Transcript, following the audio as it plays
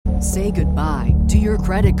Say goodbye to your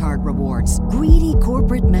credit card rewards. Greedy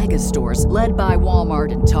corporate mega stores, led by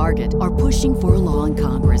Walmart and Target, are pushing for a law in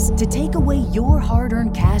Congress to take away your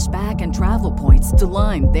hard-earned cash back and travel points to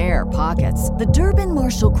line their pockets. The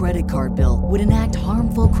Durbin-Marshall credit card bill would enact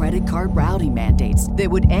harmful credit card routing mandates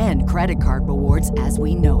that would end credit card rewards as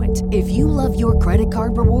we know it. If you love your credit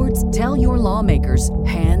card rewards, tell your lawmakers,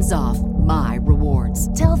 hands off my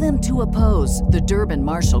rewards. Tell them to oppose the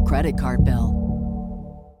Durbin-Marshall credit card bill.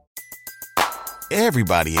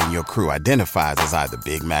 Everybody in your crew identifies as either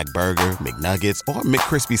Big Mac Burger, McNuggets, or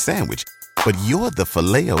McCrispy Sandwich. But you're the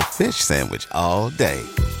Filet-O-Fish Sandwich all day.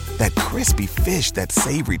 That crispy fish, that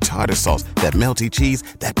savory tartar sauce, that melty cheese,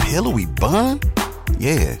 that pillowy bun.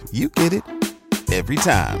 Yeah, you get it. Every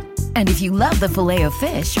time. And if you love the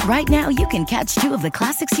Filet-O-Fish, right now you can catch two of the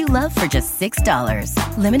classics you love for just $6.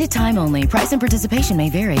 Limited time only. Price and participation may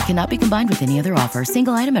vary. Cannot be combined with any other offer.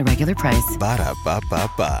 Single item at regular price.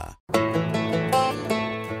 Ba-da-ba-ba-ba.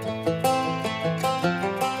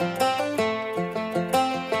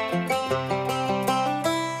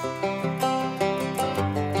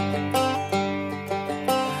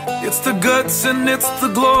 It's the guts and it's the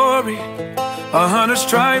glory. 100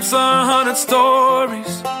 stripes, 100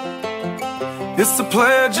 stories. It's the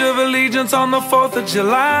Pledge of Allegiance on the 4th of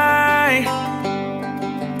July.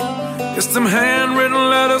 It's them handwritten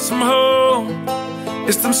letters from home.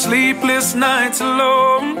 It's them sleepless nights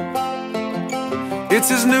alone. It's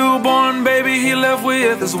his newborn baby he left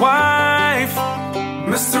with his wife.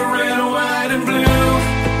 Mr. Red, White, and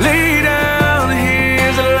Blue, lay down,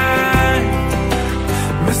 here's a line.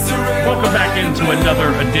 Welcome back into another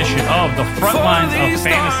edition of the Frontlines of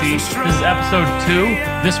Fantasy. This is episode 2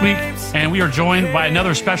 this week, and we are joined by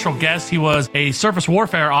another special guest. He was a surface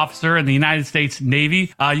warfare officer in the United States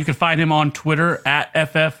Navy. You can find him on Twitter at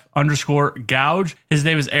FF_Gouge. His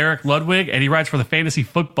name is Eric Ludwig, and he writes for the Fantasy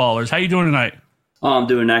Footballers. How you doing tonight? Oh, I'm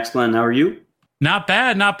doing excellent. How are you? Not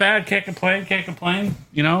bad, not bad. Can't complain.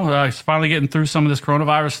 You know, he's finally getting through some of this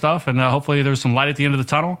coronavirus stuff, and hopefully there's some light at the end of the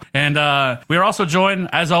tunnel. And we are also joined,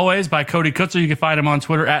 as always, by Cody Kutzer. You can find him on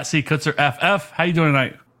Twitter at CKutzerFF. How you doing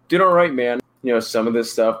tonight? Doing all right, man. You know, some of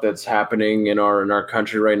this stuff that's happening in our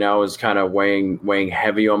country right now is kind of weighing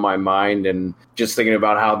heavy on my mind, and just thinking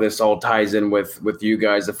about how this all ties in with you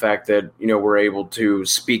guys, the fact that, you know, we're able to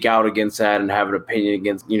speak out against that and have an opinion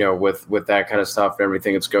against, you know, with that kind of stuff and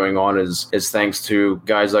everything that's going on is thanks to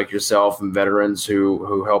guys like yourself and veterans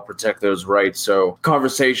who help protect those rights. So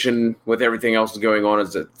conversation with everything else that's going on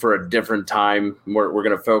is for a different time. We're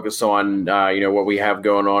going to focus on, you know, what we have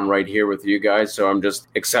going on right here with you guys. So I'm just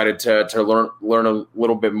excited to learn a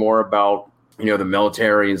little bit more about, you know, the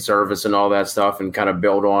military and service and all that stuff, and kind of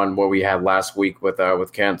build on what we had last week with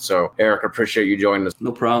Kent. So Eric, appreciate you joining us.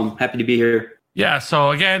 No problem. Happy to be here. Yeah,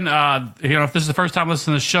 so again, you know, if this is the first time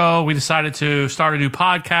listening to the show, we decided to start a new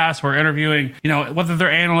podcast. We're interviewing, you know, whether they're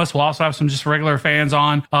analysts, we'll also have some just regular fans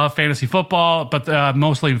on fantasy football, but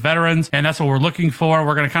mostly veterans, and that's what we're looking for.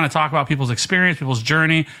 We're going to kind of talk about people's experience, people's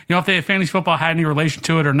journey, you know, if they have fantasy football had any relation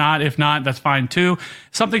to it or not. If not, that's fine too.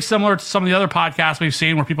 Something similar to some of the other podcasts we've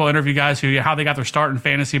seen where people interview guys how they got their start in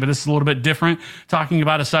fantasy, but this is a little bit different, talking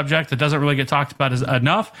about a subject that doesn't really get talked about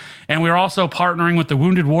enough. And we're also partnering with the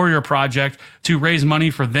Wounded Warrior Project to raise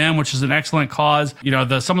money for them, which is an excellent cause. You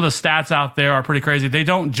know, some of the stats out there are pretty crazy. They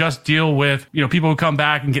don't just deal with, you know, people who come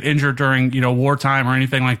back and get injured during, you know, wartime or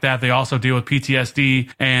anything like that. They also deal with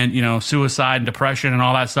PTSD and, you know, suicide and depression and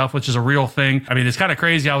all that stuff, which is a real thing. I mean, it's kind of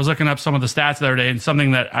crazy. I was looking up some of the stats the other day, and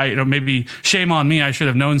something that you know, maybe shame on me. I should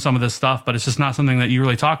have known some of this stuff, but it's just not something that you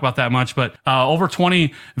really talk about that much. But over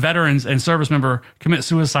 20 veterans and service member commit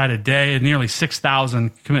suicide a day, and nearly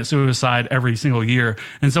 6,000 commit suicide every single year.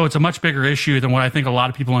 And so it's a much bigger issue than what I think a lot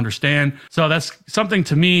of people understand. So that's something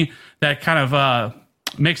to me that kind of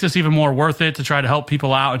makes this even more worth it, to try to help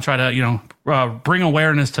people out and try to, you know, bring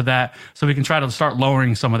awareness to that, so we can try to start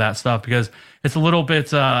lowering some of that stuff, because it's a little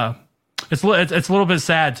bit it's a little bit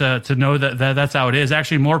sad to know that that's how it is.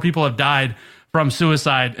 Actually, more people have died from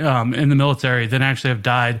suicide in the military than actually have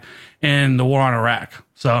died in the war on Iraq.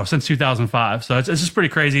 So since 2005. So it's just pretty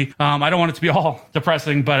crazy. I don't want it to be all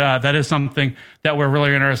depressing, but that is something that we're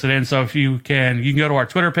really interested in. So if you can go to our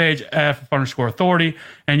Twitter page, F_authority,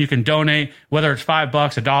 and you can donate, whether it's $5,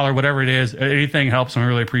 $1, whatever it is, anything helps, and we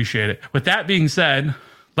really appreciate it. With that being said,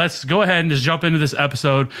 let's go ahead and just jump into this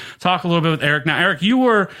episode, talk a little bit with Eric. Now, Eric, you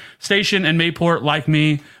were stationed in Mayport like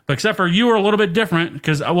me, but except for you were a little bit different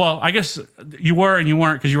because, well, I guess you were and you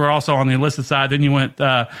weren't, because you were also on the enlisted side. Then you went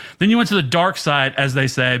to the dark side, as they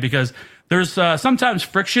say, because there's sometimes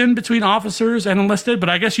friction between officers and enlisted, but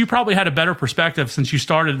I guess you probably had a better perspective since you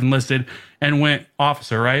started enlisted and went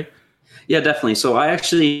officer, right? Yeah, definitely. So I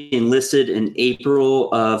actually enlisted in April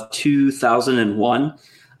of 2001,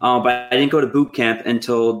 but I didn't go to boot camp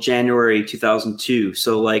until January 2002.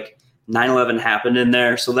 So like 9/11 happened in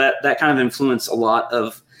there. So that kind of influenced a lot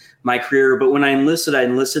of my career. But when I enlisted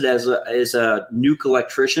as a nuke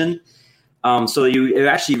electrician. So you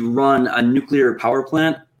actually run a nuclear power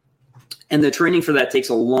plant, and the training for that takes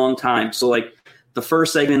a long time. So like the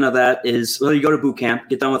first segment of that is, well, you go to boot camp,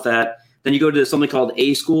 get done with that. Then you go to something called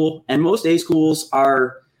A school, and most A schools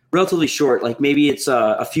are relatively short. Like maybe it's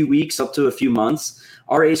a few weeks up to a few months.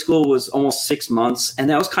 Our A school was almost 6 months, and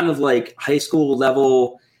that was kind of like high school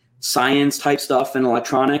level science type stuff and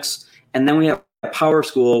electronics. And then we have power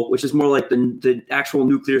school, which is more like the actual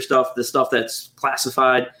nuclear stuff, the stuff that's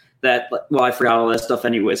classified. I forgot all that stuff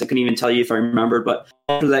anyways. I couldn't even tell you if I remembered. But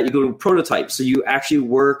after that, you go to prototype. So you actually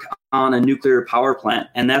work on a nuclear power plant,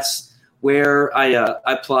 and that's where I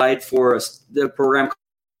applied for the program.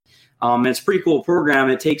 It's a pretty cool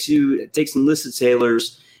program. It takes enlisted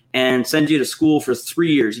sailors and sends you to school for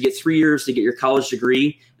 3 years. You get 3 years to get your college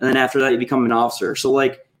degree, and then after that, you become an officer. So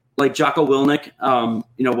like Jocko Willink,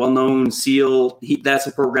 well-known SEAL, that's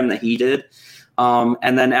a program that he did.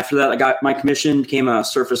 And then after that, I got my commission, became a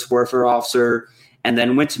surface warfare officer, and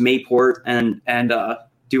then went to Mayport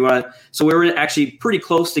so we were actually pretty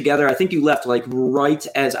close together. I think you left like right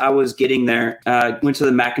as I was getting there. Went to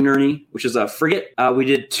the McInerney, which is a frigate. We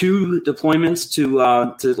did 2 deployments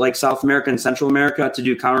to like South America and Central America to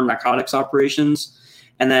do counter narcotics operations.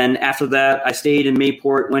 And then after that, I stayed in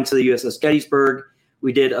Mayport, went to the USS Gettysburg.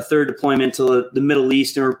 We did a 3rd deployment to the Middle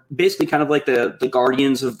East, and we're basically kind of like the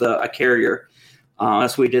guardians of a carrier.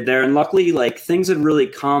 That's what we did there. And luckily, like things had really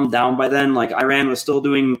calmed down by then. Like Iran was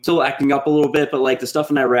still acting up a little bit, but like the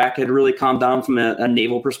stuff in Iraq had really calmed down from a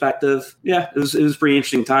naval perspective. Yeah, it was a pretty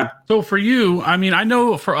interesting time. So for you, I mean, I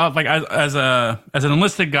know for like as an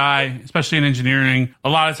enlisted guy, especially in engineering, a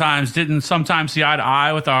lot of times didn't sometimes see eye to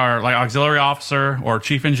eye with our like auxiliary officer or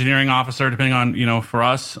chief engineering officer, depending on, for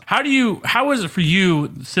us. How is it for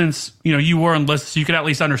you, since, you were enlisted, so you could at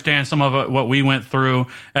least understand some of what we went through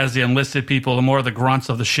as the enlisted people, the more the grunts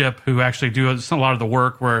of the ship who actually do a lot of the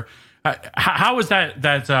work. Where how was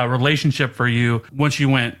that relationship for you once you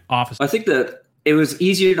went officer? I think that it was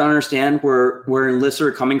easier to understand where enlisted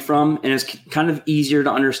are coming from, and it's kind of easier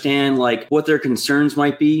to understand like what their concerns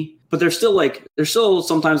might be. But there's still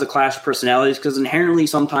sometimes a clash of personalities, because inherently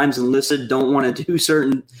sometimes enlisted don't want to do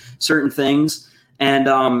certain things. And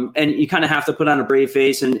you kind of have to put on a brave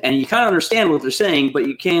face, and you kind of understand what they're saying, but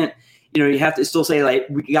you can't. You have to still say like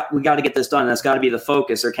we got to get this done. That's got to be the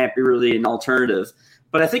focus. There can't be really an alternative.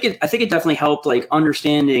 But I think it definitely helped like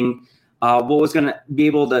understanding what was going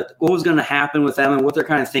to happen with them and what they're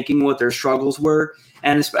kind of thinking, what their struggles were,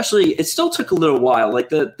 and especially it still took a little while. Like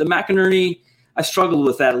the McInerney, I struggled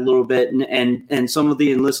with that a little bit, and some of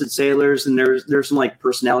the enlisted sailors, and there's some like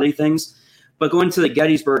personality things. But going to the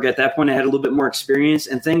Gettysburg at that point, I had a little bit more experience,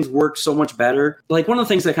 and things worked so much better. Like one of the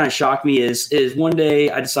things that kind of shocked me is one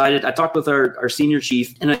day I talked with our senior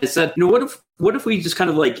chief, and I said, what if we just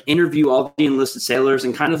kind of like interview all the enlisted sailors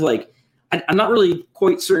and kind of like, I'm not really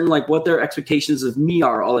quite certain like what their expectations of me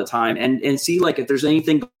are all the time, and see like if there's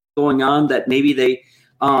anything going on that maybe they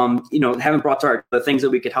haven't brought to the things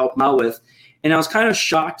that we could help them out with. And I was kind of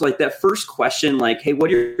shocked, like that first question, like, hey,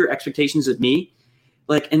 what are your expectations of me?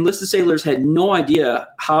 Like enlisted sailors had no idea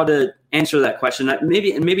how to answer that question.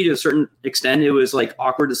 Maybe to a certain extent, it was like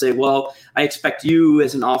awkward to say, well, I expect you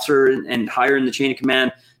as an officer and higher in the chain of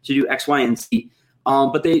command to do X, Y, and Z.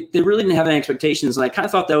 But they really didn't have any expectations. And I kind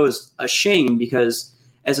of thought that was a shame, because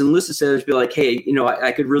as enlisted sailors be like, hey,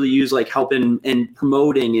 I could really use like help in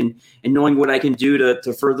promoting and knowing what I can do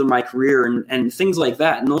to further my career and things like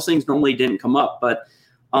that. And those things normally didn't come up. But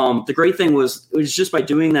the great thing was, it was just by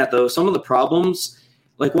doing that, though, some of the problems,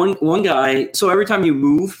 like one guy, so every time you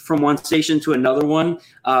move from one station to another one,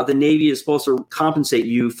 the Navy is supposed to compensate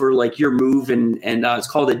you for like your move, and it's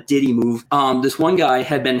called a ditty move. This one guy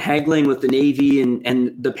had been haggling with the Navy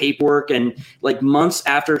and the paperwork, and like months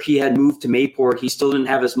after he had moved to Mayport, he still didn't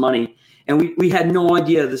have his money. And we had no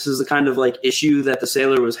idea this is the kind of like issue that the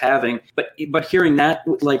sailor was having. But hearing that,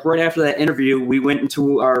 like right after that interview, we went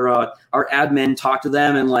into our admin, talked to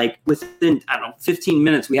them, and like within 15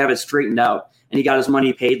 minutes, we have it straightened out. And he got his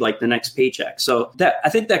money paid like the next paycheck. So I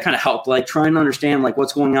think that kind of helped, like trying to understand like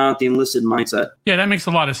what's going on with the enlisted mindset. Yeah, that makes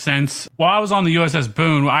a lot of sense. While I was on the USS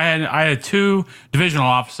Boone, I had 2 divisional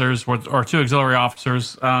officers or 2 auxiliary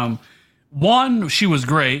officers. One, she was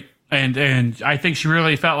great, and I think she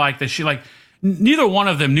really felt like that she like neither one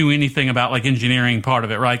of them knew anything about like engineering part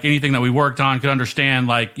of it, right? Like anything that we worked on could understand.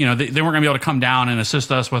 Like they weren't gonna be able to come down and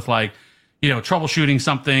assist us with like troubleshooting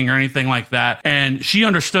something or anything like that. And she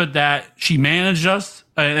understood that. She managed us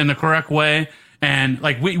in the correct way. And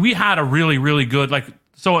like we had a really, really good, like,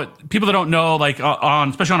 so people that don't know, like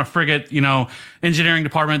especially on a frigate, engineering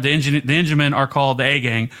department, the enginemen are called the A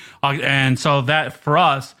gang. And so that for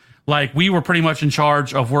us, like we were pretty much in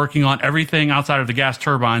charge of working on everything outside of the gas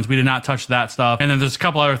turbines. We did not touch that stuff. And then there's a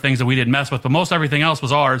couple other things that we didn't mess with, but most everything else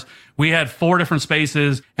was ours. We had 4 different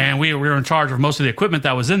spaces and we were in charge of most of the equipment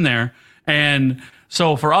that was in there. And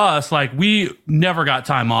so for us, like we never got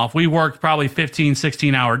time off. We worked probably 15,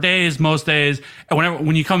 16-hour days most days. And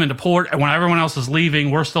when you come into port and when everyone else is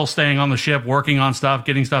leaving, we're still staying on the ship, working on stuff,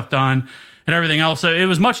 getting stuff done and everything else. So it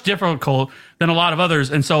was much difficult than a lot of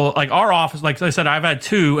others. And so like our office, like I said, I've had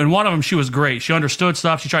 2, and one of them, she was great. She understood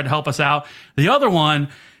stuff. She tried to help us out. The other one,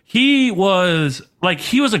 he was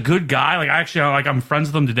a good guy. Like I'm friends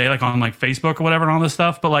with him today, like on like Facebook or whatever and all this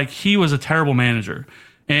stuff. But like he was a terrible manager.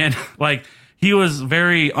 And like, he was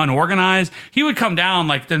very unorganized. He would come down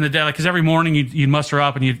like in the day, like, cause every morning you'd muster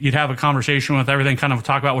up and you'd have a conversation with everything, kind of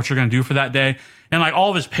talk about what you're going to do for that day. And like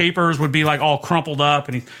all of his papers would be like all crumpled up,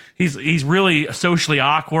 and he's really socially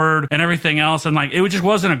awkward and everything else. And like, it just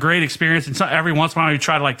wasn't a great experience. And so every once in a while he'd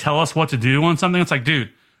try to like tell us what to do on something. It's like,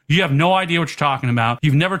 dude, you have no idea what you're talking about.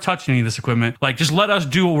 You've never touched any of this equipment. Like, just let us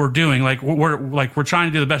do what we're doing. Like, we're trying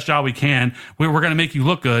to do the best job we can. We're going to make you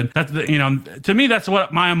look good. That's to me, that's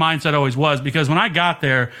what my mindset always was. Because when I got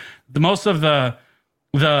there, most of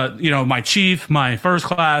my chief, my first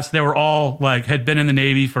class, they were all like, had been in the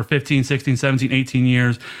Navy for 15, 16, 17, 18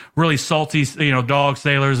 years, really salty, dog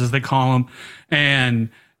sailors as they call them. And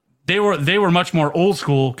they were much more old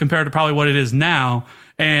school compared to probably what it is now.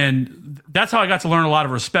 And that's how I got to learn a lot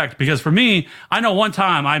of respect, because for me, I know one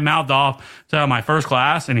time I mouthed off to my first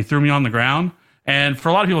class and he threw me on the ground. And for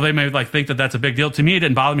a lot of people, they may like think that that's a big deal. To me, it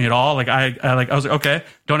didn't bother me at all. Like I was like, okay,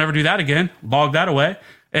 don't ever do that again. Log that away.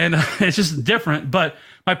 And it's just different. But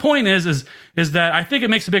my point is that I think it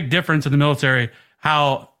makes a big difference in the military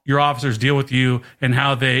how your officers deal with you and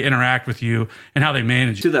how they interact with you and how they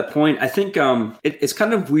manage you. To that point, I think it's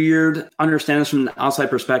kind of weird understanding this from an outside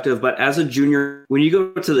perspective, but as a junior, when you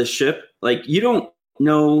go to the ship, like you don't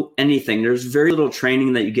know anything. There's very little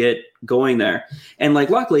training that you get going there. And like,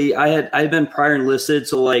 luckily I'd been prior enlisted.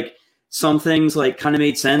 So like some things like kind of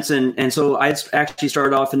made sense. And so I actually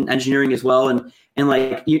started off in engineering as well. And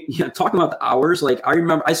like, you know, talking about the hours, like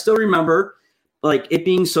I still remember like it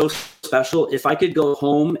being so special if I could go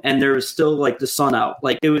home and there was still like the sun out.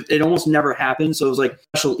 Like it almost never happened. So it was like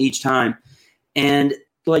special each time. And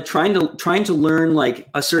like trying to learn like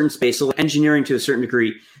a certain space, so like engineering to a certain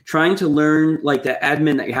degree, trying to learn like the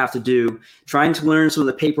admin that you have to do, trying to learn some of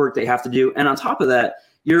the paperwork that you have to do. And on top of that,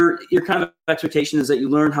 your kind of expectation is that you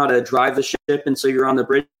learn how to drive the ship. And so you're on the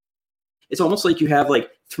bridge. It's almost like you have like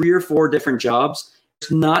 3 or 4 different jobs.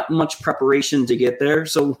 There's not much preparation to get there.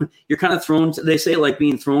 So you're kind of thrown to, they say like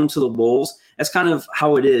being thrown to the wolves. That's kind of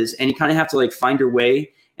how it is. And you kind of have to like find your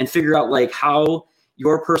way and figure out like how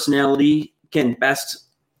your personality can best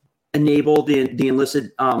enable the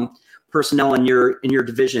enlisted personnel in your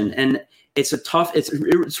division. And it's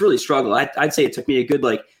really a struggle. I'd say it took me a good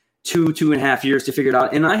like 2.5 years to figure it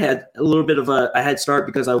out. And I had a little bit of a head start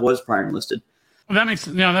because I was prior enlisted. Well,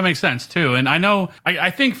 that makes sense too. And I know, I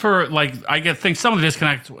think for like, think some of the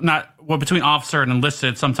disconnect, between officer and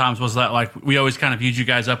enlisted sometimes was that like, we always kind of viewed you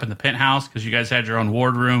guys up in the penthouse because you guys had your own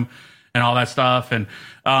ward room and all that stuff and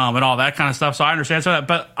all that kind of stuff. So I understand that.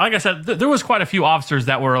 But like I said, there was quite a few officers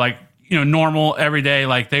that were like, normal every day.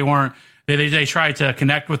 Like they tried to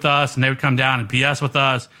connect with us and they would come down and BS with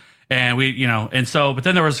us. And but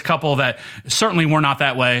then there was a couple that certainly were not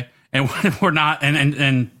that way. And we're not,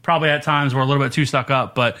 and probably at times we're a little bit too stuck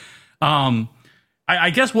up. But I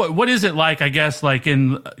guess what is it like? I guess like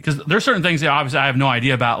because there's certain things that obviously I have no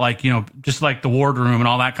idea about, like just like the wardroom and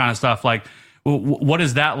all that kind of stuff. Like, what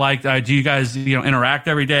is that like? Do you guys interact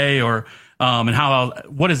every day, or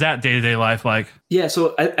and what is that day to day life like? Yeah,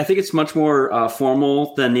 so I think it's much more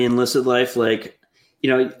formal than the enlisted life. Like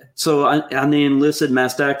so on the enlisted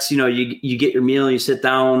mess decks, you get your meal, you sit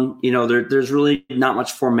down, there's really not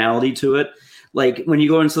much formality to it. Like when you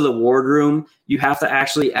go into the wardroom, you have to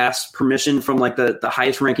actually ask permission from like the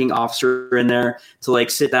highest ranking officer in there to like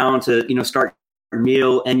sit down to, start your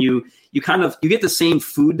meal. And you get the same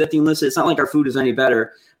food that the enlisted. It's not like our food is any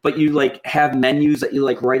better, but you like have menus that you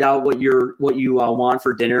like write out what you want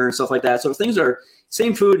for dinner and stuff like that. So things are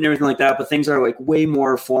same food and everything like that, but things are like way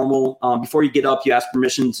more formal. Before you get up, you ask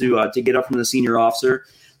permission to get up from the senior officer.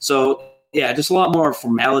 So yeah, just a lot more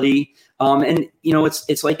formality. And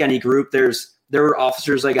it's like any group. There's there were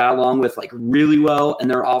officers I got along with like really well, and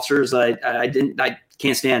there are officers I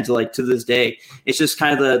can't stand to this day. It's just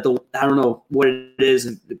kind of the I don't know what it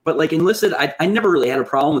is, but like enlisted, I never really had a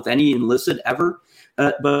problem with any enlisted ever,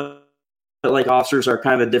 but like officers are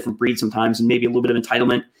kind of a different breed sometimes, and maybe a little bit of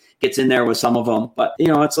entitlement gets in there with some of them. But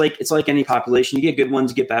it's like any population. You get good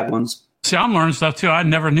ones, you get bad ones. See, I'm learning stuff too. I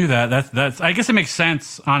never knew that. That's I guess it makes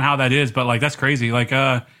sense on how that is, but like that's crazy. Like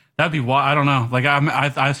that'd be why I don't know. Like I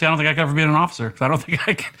don't think I could ever be an officer because I don't think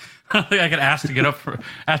I could ask to get up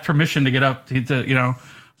ask permission to get up to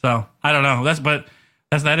So I don't know.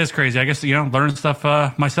 That is crazy. I guess learning stuff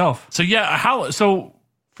myself. So yeah, so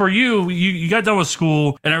for you got done with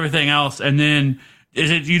school and everything else, and then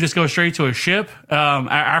is it you just go straight to a ship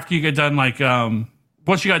after you get done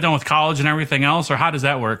once you got done with college and everything else, or how does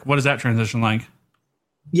that work? What is that transition like?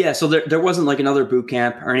 Yeah, so there wasn't like another boot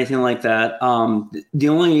camp or anything like that. The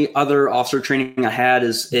only other officer training I had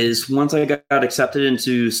is once I got accepted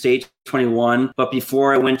into State 21, but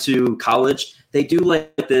before I went to college, they do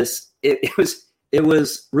like this. It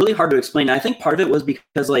was really hard to explain. I think part of it was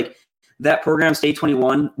because like that program, State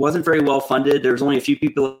 21, wasn't very well funded. There was only a few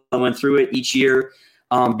people that went through it each year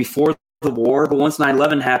before the war, but once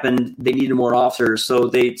 9/11 happened, they needed more officers, so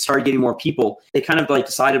they started getting more people. They kind of like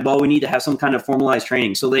decided, well, we need to have some kind of formalized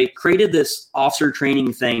training, so they created this officer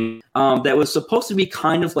training thing that was supposed to be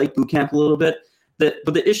kind of like boot camp a little bit. But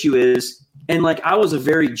the issue is, and like I was a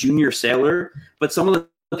very junior sailor, but some of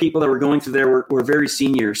the people that were going through there were very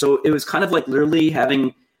senior, so it was kind of like literally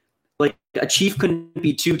having like a chief couldn't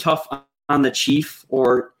be too tough on the chief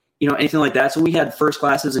or anything like that. So we had first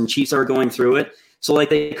classes and chiefs that were going through it. So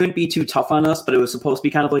like they couldn't be too tough on us, but it was supposed to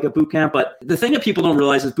be kind of like a boot camp. But the thing that people don't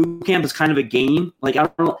realize is boot camp is kind of a game. Like I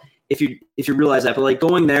don't know if you realize that, but like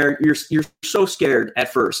going there, you're so scared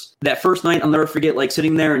at first. That first night, I'll never forget like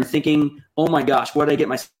sitting there and thinking, oh my gosh, what did I get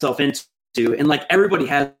myself into? And like everybody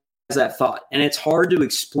has that thought, and it's hard to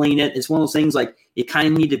explain it. It's one of those things like you kind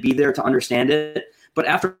of need to be there to understand it. But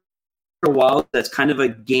after a while, that's kind of a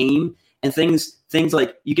game, and things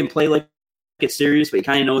like you can play like it's serious, but you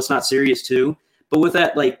kind of know it's not serious too. But with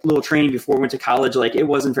that like little training before I went to college, like it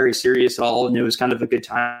wasn't very serious at all, and it was kind of a good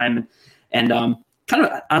time, and kind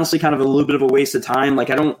of honestly kind of a little bit of a waste of time. Like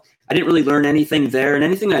I didn't really learn anything there, and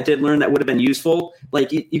anything I did learn that would have been useful,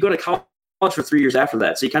 like you go to college for 3 years after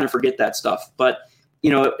that, so you kind of forget that stuff. But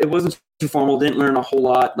it wasn't too formal. Didn't learn a whole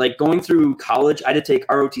lot. Like going through college, I did take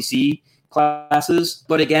ROTC classes,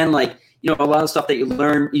 but again, like a lot of stuff that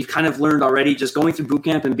you've kind of learned already just going through boot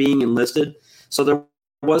camp and being enlisted. So there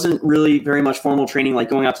wasn't really very much formal training like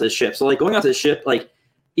going out to the ship. So like going out to the ship, like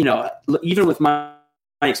even with my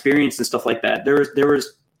experience and stuff like that, there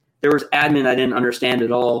was admin I didn't understand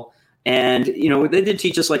at all, and they did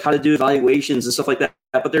teach us like how to do evaluations and stuff like that.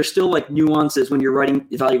 But there's still like nuances when you're writing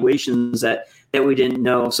evaluations that we didn't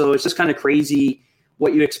know. So it's just kind of crazy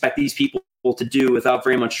what you expect these people to do without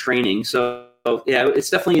very much training. So yeah,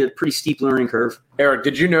 it's definitely a pretty steep learning curve. Eric,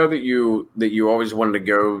 did you know that you always wanted to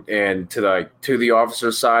go and to the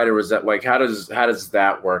officer side, or was that like how does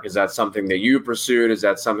that work? Is that something that you pursued? Is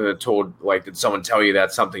that something did someone tell you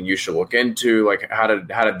that's something you should look into? Like how did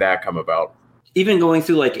that come about? Even going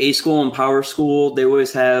through like A school and power school, they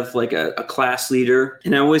always have like a class leader,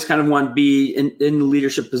 and I always kind of want to be in the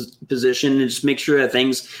leadership position and just make sure that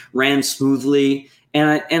things ran smoothly.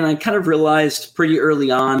 And I kind of realized pretty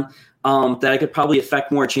early on that I could probably affect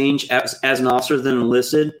more change as an officer than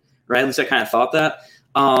enlisted, right? At least I kind of thought that.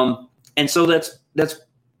 And so that's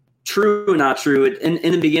true and not true.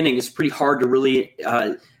 In the beginning, it's pretty hard to really,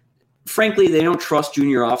 frankly, they don't trust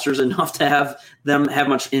junior officers enough to have them have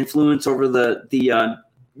much influence over the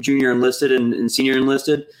junior enlisted and senior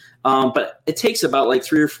enlisted. But it takes about like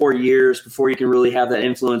 3 or 4 years before you can really have that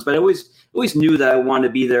influence. But I always knew that I wanted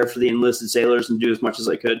to be there for the enlisted sailors and do as much as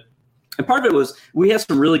I could. And part of it was we had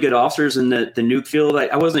some really good officers in the nuke field.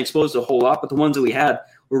 I wasn't exposed to a whole lot, but the ones that we had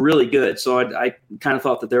were really good. So I kind of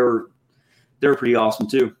thought that they were pretty awesome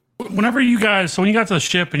too. When you got to the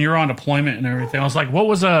ship and you were on deployment and everything, I was like, what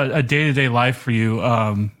was a day-to-day life for you?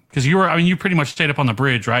 Because you pretty much stayed up on the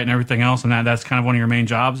bridge, right, and everything else, and that's kind of one of your main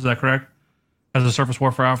jobs. Is that correct? As a surface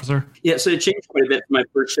warfare officer? Yeah, so it changed quite a bit from my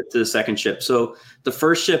first ship to the second ship. So the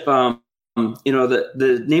first ship, the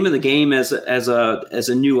name of the game as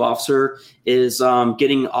a new officer is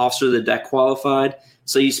getting officer of the deck qualified.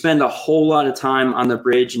 So you spend a whole lot of time on the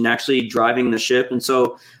bridge and actually driving the ship. And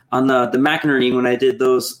so on the McInerney, when I did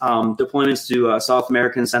those deployments to South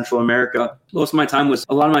America and Central America, a lot of my time was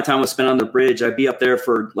spent on the bridge. I'd be up there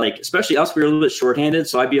for especially us, we were a little bit shorthanded,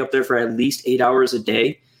 so I'd be up there for at least 8 hours a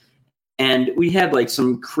day. And we had like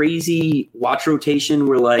some crazy watch rotation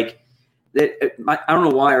where I don't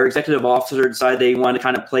know why our executive officer decided they wanted to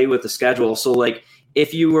kind of play with the schedule. So like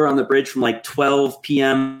if you were on the bridge from like 12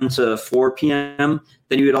 p.m. to 4 p.m.,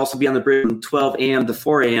 then you would also be on the bridge from 12 a.m. to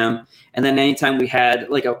 4 a.m. And then anytime we had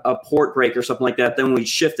like a port break or something like that, then we'd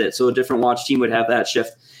shift it. So a different watch team would have that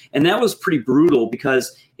shift. And that was pretty brutal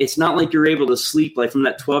because it's not like you're able to sleep like from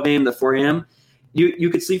that 12 a.m. to 4 a.m. You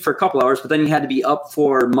could sleep for a couple hours, but then you had to be up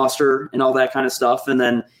for muster and all that kind of stuff. And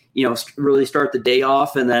then, really start the day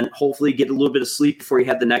off and then hopefully get a little bit of sleep before you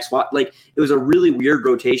had the next watch. Like it was a really weird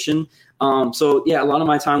rotation. So yeah, a lot of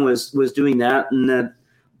my time was doing that. And then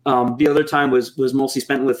the other time was mostly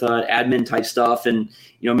spent with admin type stuff and,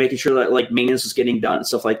 making sure that like maintenance was getting done and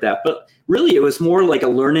stuff like that. But really it was more like a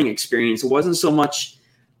learning experience. It wasn't so much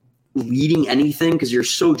leading anything because you're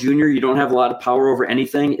so junior, you don't have a lot of power over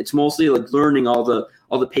anything. It's mostly like learning all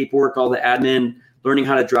the paperwork, all the admin, learning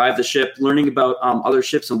how to drive the ship, learning about other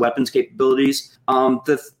ships and weapons capabilities.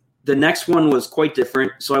 The next one was quite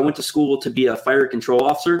different. So I went to school to be a fire control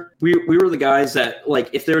officer. We were the guys that,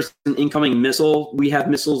 like, if there's an incoming missile, we have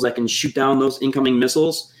missiles that can shoot down those incoming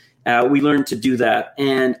missiles. We learned to do that.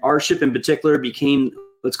 And our ship in particular became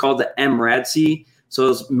what's called the MRADC. So it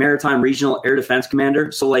was Maritime Regional Air Defense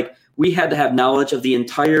Commander. So, like, we had to have knowledge of the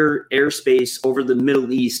entire airspace over the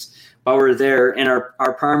Middle East while we were there, and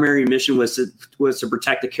our primary mission was to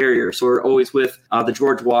protect the carrier. So we're always with the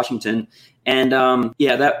George Washington, and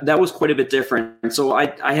that was quite a bit different. And so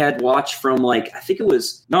I had watch from like, I think it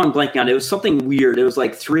was, no, I'm blanking on it. It was something weird. It was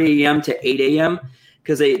like 3 a.m. to 8 a.m.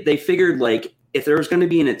 because they figured like if there was going to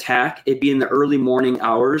be an attack, it'd be in the early morning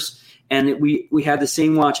hours. And we had the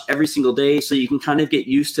same watch every single day, so you can kind of get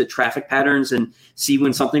used to traffic patterns and see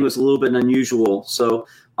when something was a little bit unusual. So.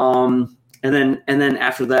 And then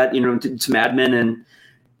after that, did some admin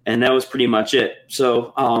and that was pretty much it.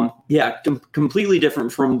 So completely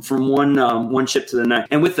different from one ship to the next.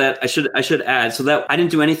 And with that, I should add, so that I didn't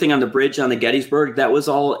do anything on the bridge on the Gettysburg. That was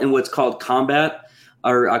all in what's called combat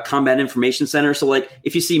or combat information center. So like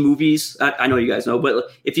if you see movies, I know you guys know, but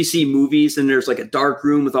if you see movies and there's like a dark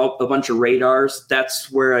room with a bunch of radars,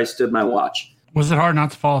 that's where I stood my watch. Was it hard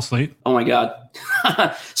not to fall asleep? Oh my God.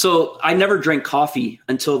 So I never drank coffee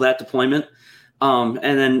until that deployment. And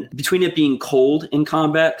then between it being cold in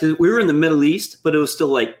combat, because we were in the Middle East, but it was still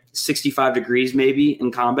like 65 degrees maybe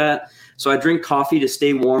in combat. So I drink coffee to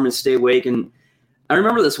stay warm and stay awake. And I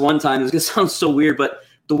remember this one time, it's going to sound so weird, but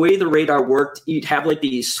the way the radar worked, you'd have like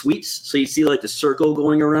these sweeps. So you see like the circle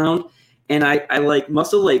going around. And I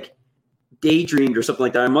must have like daydreamed or something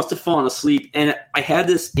like that. I must have fallen asleep, and I had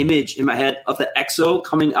this image in my head of the EXO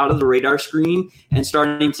coming out of the radar screen and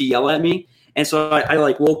starting to yell at me. And so I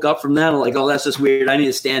like woke up from that. I'm like, oh, that's just weird. I need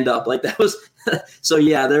to stand up. Like that was, so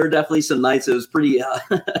yeah, there were definitely some nights it was pretty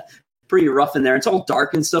rough in there. It's all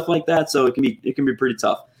dark and stuff like that. So it can be pretty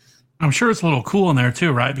tough. I'm sure it's a little cool in there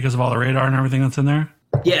too, right? Because of all the radar and everything that's in there.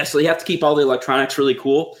 Yeah. So you have to keep all the electronics really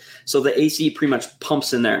cool. So the AC pretty much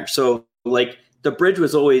pumps in there. So like, the bridge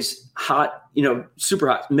was always hot, super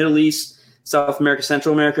hot. Middle East, South America,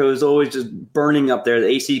 Central America was always just burning up there. The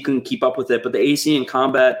AC couldn't keep up with it, but the AC in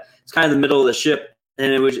combat, it's kind of the middle of the ship,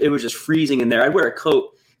 and it was just freezing in there. I'd wear a coat.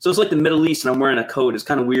 So it's like the Middle East, and I'm wearing a coat. It's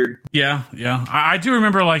kind of weird. Yeah. I do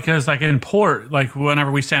remember, like, because like in port, like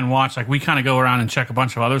whenever we stand watch, like we kind of go around and check a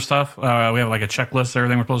bunch of other stuff. We have like a checklist,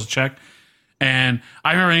 everything we're supposed to check. And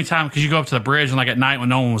I remember anytime, because you go up to the bridge and like at night when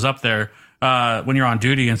no one was up there, when you're on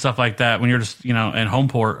duty and stuff like that, when you're just, in home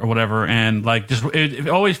port or whatever. And like, just, it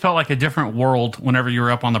always felt like a different world whenever you were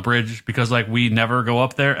up on the bridge, because like we never go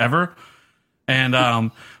up there ever.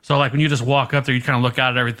 And, so like when you just walk up there, you kind of look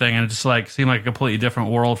out at everything and it just like seemed like a completely different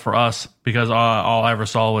world for us, because all I ever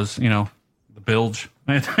saw was, the bilge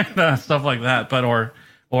stuff like that, but, or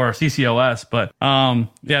CCOS, but,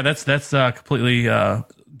 that's completely,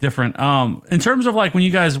 different. In terms of like when you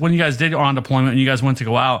guys did on deployment and you guys went to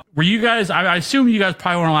go out, were you guys, I assume you guys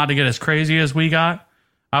probably weren't allowed to get as crazy as we got.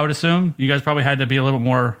 I would assume you guys probably had to be a little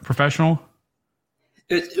more professional.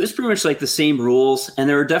 It was pretty much like the same rules, and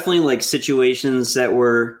there were definitely like situations that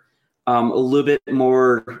were a little bit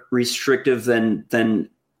more restrictive than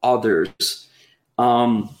others.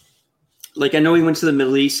 Like I know we went to the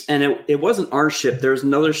Middle East, and it wasn't our ship. There was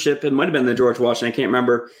another ship. It might have been the George Washington. I can't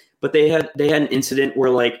remember. But they had an incident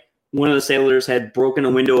where like one of the sailors had broken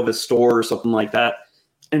a window of a store or something like that.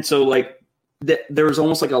 And so like there was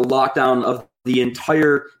almost like a lockdown of the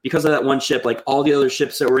entire, because of that one ship, like all the other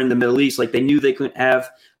ships that were in the Middle East, like they knew they couldn't have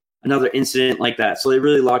another incident like that. So they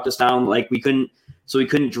really locked us down. Like we couldn't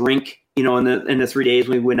drink you know, in the 3 days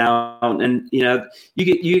we went out, and, you know,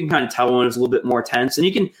 you can kind of tell when it's a little bit more tense, and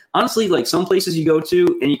you can honestly, like, some places you go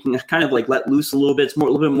to and you can kind of like let loose a little bit. It's a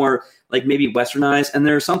little bit more like maybe westernized. And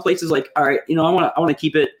there are some places like, all right, you know, I want to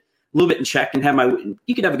keep it a little bit in check and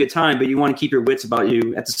you could have a good time, but you want to keep your wits about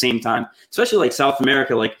you at the same time, especially like South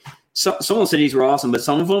America. Like some of the cities were awesome, but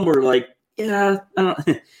some of them were like, yeah,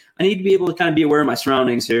 I need to be able to kind of be aware of my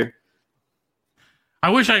surroundings here. I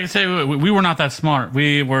wish I could say we were not that smart.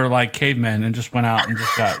 We were like cavemen and just went out and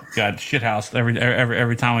just got shithoused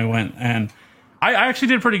every time we went. And I actually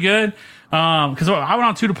did pretty good because I went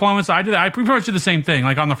on 2 deployments. I pretty much did the same thing.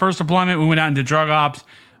 Like on the first deployment, we went out and did drug ops.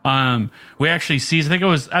 We actually seized. I think it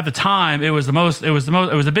was at the time it was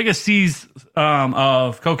the biggest seize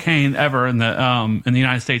of cocaine ever in the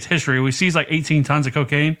United States history. We seized like 18 tons of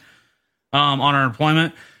cocaine on our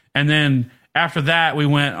deployment, and then after that, we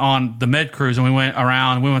went on the med cruise and we went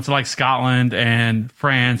around. We went to like Scotland and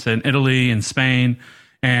France and Italy and Spain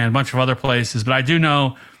and a bunch of other places. But I do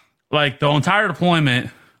know, like, the entire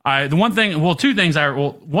deployment, one thing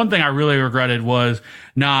I really regretted was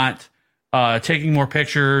not taking more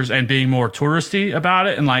pictures and being more touristy about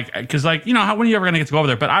it. And like, because like, you know, when are you ever going to get to go over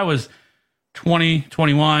there? But I was 20,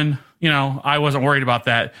 21. You know, I wasn't worried about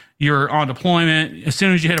that. You're on deployment. As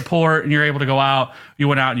soon as you hit a port and you're able to go out, you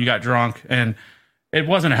went out and you got drunk. And it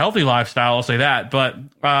wasn't a healthy lifestyle, I'll say that. But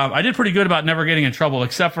I did pretty good about never getting in trouble,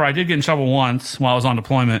 except for I did get in trouble once while I was on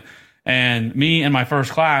deployment. And me and my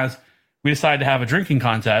first class, we decided to have a drinking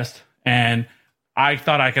contest. And I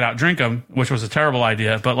thought I could outdrink him, which was a terrible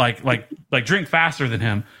idea. But like drink faster than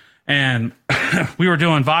him. And we were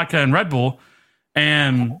doing vodka and Red Bull.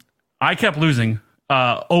 And I kept losing.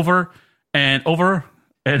 Over and over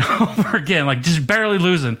and over again, like just barely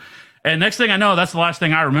losing. And next thing I know, that's the last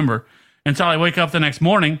thing I remember until I wake up the next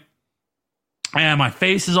morning and my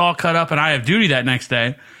face is all cut up and I have duty that next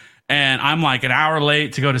day. And I'm like an hour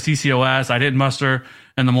late to go to CCOS. I didn't muster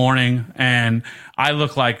in the morning and I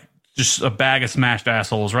look like just a bag of smashed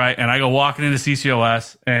assholes, right? And I go walking into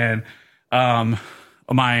CCOS and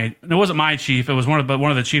it wasn't my chief. It was one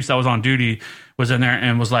of the chiefs that was on duty was in there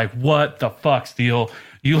and was like, "What the fuck, Steele?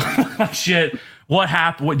 You look like shit. What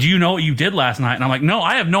happened? What do you know what you did last night?" And I'm like, "No,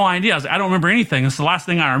 I have no idea." I was like, "I don't remember anything. It's the last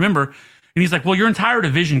thing I remember." And he's like, "Well, your entire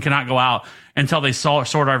division cannot go out until they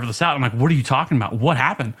sort over this out." I'm like, "What are you talking about? What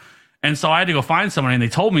happened?" And so I had to go find somebody, and they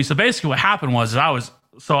told me. So basically, what happened was I was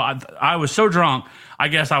so drunk. I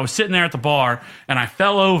guess I was sitting there at the bar, and I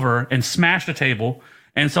fell over and smashed a table.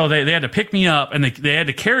 And so they had to pick me up and they had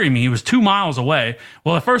to carry me. It was 2 miles away.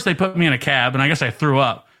 Well, at first they put me in a cab and I guess I threw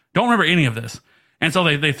up. Don't remember any of this. And so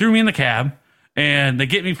they threw me in the cab and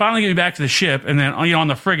they finally get me back to the ship. And then, you know, on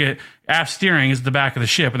the frigate, aft steering is the back of the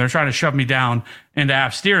ship and they're trying to shove me down into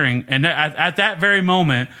aft steering. And at that very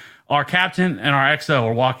moment, our captain and our XO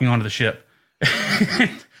are walking onto the ship.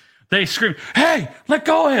 They scream, "Hey, let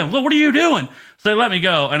go of him. What are you doing?" So they let me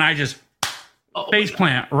go and I just face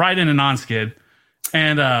plant right into non-skid.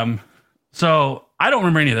 And so I don't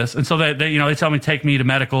remember any of this. And so they tell me take me to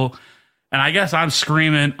medical. And I guess I'm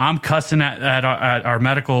screaming. I'm cussing at our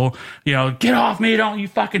medical. You know, "Get off me. Don't you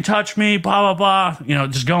fucking touch me. Blah, blah, blah." You know,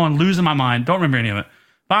 just losing my mind. Don't remember any of it.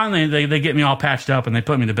 Finally, they get me all patched up and they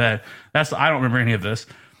put me to bed. I don't remember any of this.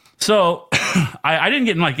 So I didn't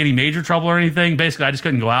get in like any major trouble or anything. Basically, I just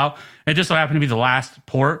couldn't go out. It just so happened to be the last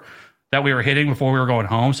port that we were hitting before we were going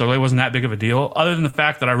home. So it really wasn't that big of a deal, other than the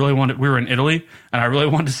fact that we were in Italy and I really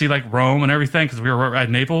wanted to see like Rome and everything because we were at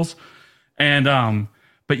Naples. And,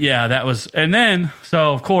 but yeah, that was, and then,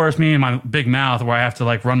 so of course, me and my big mouth where I have to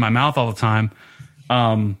like run my mouth all the time.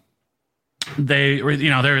 They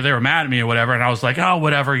were mad at me or whatever. And I was like, "Oh,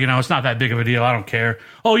 whatever, you know, it's not that big of a deal. I don't care."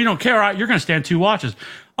 "Oh, you don't care? Right? You're going to stand 2 watches."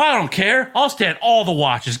 "I don't care. I'll stand all the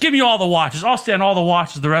watches. Give me all the watches. I'll stand all the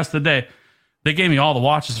watches the rest of the day." They gave me all the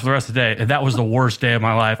watches for the rest of the day, and that was the worst day of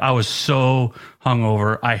my life. I was so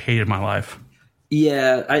hungover. I hated my life.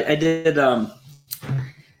 Yeah, I did.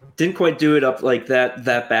 Didn't quite do it up like that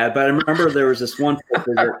bad, but I remember there was this one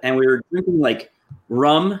visit, and we were drinking like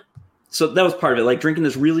rum. So that was part of it, like drinking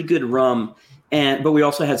this really good rum, but we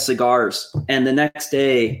also had cigars. And the next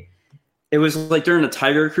day, it was like during a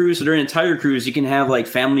Tiger cruise. So during a Tiger cruise, you can have like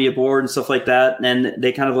family aboard and stuff like that, and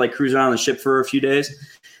they kind of like cruise around the ship for a few days.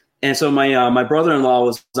 And so my brother-in-law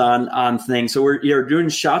was on things. So we're doing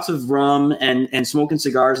shots of rum and smoking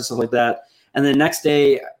cigars and stuff like that. And the next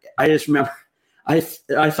day, I just remember I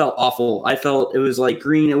felt awful. I felt it was like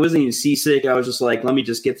green. It wasn't even seasick. I was just like, let me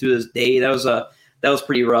just get through this day. That was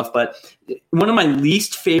pretty rough. But one of my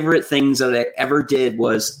least favorite things that I ever did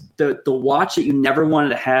was the watch that you never wanted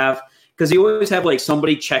to have, because you always have like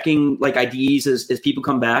somebody checking like IDs as people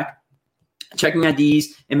come back. checking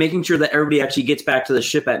IDs, and making sure that everybody actually gets back to the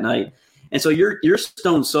ship at night. And so you're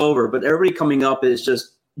stone sober, but everybody coming up is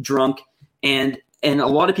just drunk, and a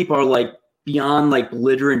lot of people are like beyond like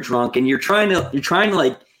belligerent drunk, and you're trying to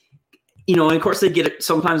like, you know, and of course they get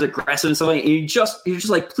sometimes aggressive and stuff like, and you're just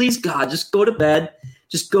like, please God, just go to bed.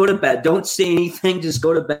 Just go to bed. Don't say anything. Just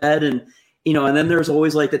go to bed. And, you know, and then there's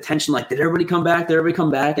always like the tension, like, did everybody come back? Did everybody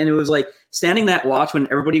come back? And it was like standing that watch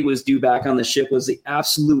when everybody was due back on the ship was the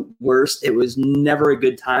absolute worst. It was never a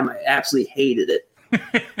good time. I absolutely hated it.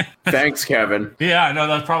 Thanks, Kevin. Yeah, I know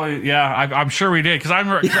that's probably, I'm sure we did. Cause I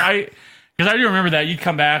remember, because I do remember that you'd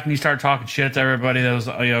come back and you start talking shit to everybody that was,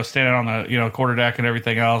 you know, standing on the, you know, quarterdeck and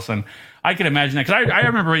everything else. And I can imagine that. Cause I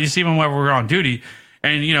remember you see even when we were on duty,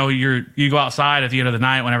 and, you know, you go outside at the end of the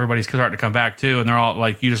night when everybody's starting to come back too, and they're all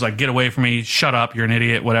like, you just like, get away from me, shut up, you're an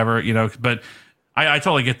idiot, whatever, you know. But I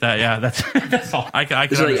totally get that. Yeah, that's all. I can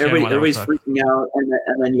understand. Like everybody's freaking out, and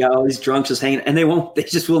then you got all these drunks just hanging, and they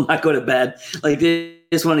just will not go to bed. Like they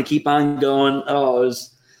just want to keep on going. Oh,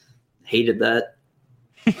 hated that.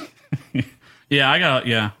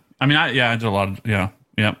 Yeah, I mean, I did a lot of, yeah,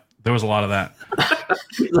 there was a lot of that.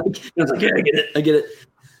 Like, I was like, yeah, I get it.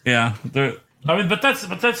 Yeah, I mean, but that's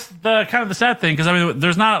the kind of the sad thing, because I mean,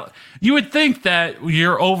 there's not. You would think that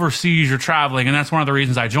you're overseas, you're traveling, and that's one of the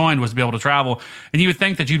reasons I joined, was to be able to travel. And you would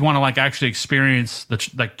think that you'd want to like actually experience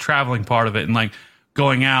the like traveling part of it and like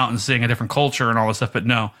going out and seeing a different culture and all this stuff. But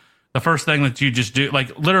no, the first thing that you just do,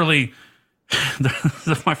 like literally,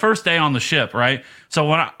 my first day on the ship, right? So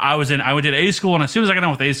when I did A school, and as soon as I got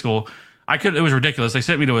done with A school, it was ridiculous. They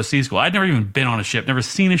sent me to a C school. I'd never even been on a ship, never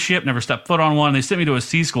seen a ship, never stepped foot on one. They sent me to a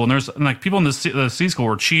C school, and like people in the C school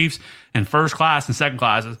were chiefs and first class and second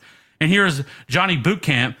classes. And here's Johnny Boot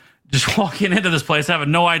Camp just walking into this place, having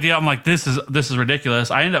no idea. I'm like, this is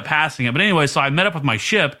ridiculous. I ended up passing it. But anyway, so I met up with my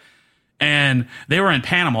ship, and they were in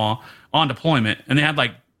Panama on deployment, and they had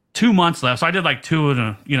like 2 months left. So I did like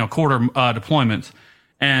 2 quarter deployments.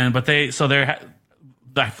 I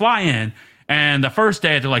fly in. And the first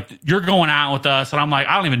day, they're like, you're going out with us. And I'm like,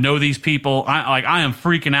 I don't even know these people. I am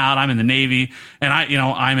freaking out. I'm in the Navy, and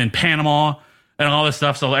I'm in Panama and all this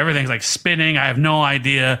stuff. So everything's like spinning. I have no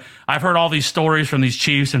idea. I've heard all these stories from these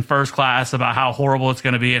chiefs in first class about how horrible it's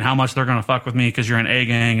going to be and how much they're going to fuck with me because you're an A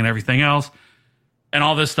gang and everything else and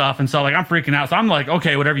all this stuff. And so like, I'm freaking out. So I'm like,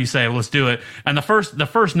 okay, whatever you say, let's do it. And the first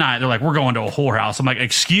night, they're like, we're going to a whorehouse. I'm like,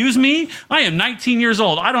 excuse me? I am 19 years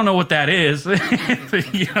old. I don't know what that is. They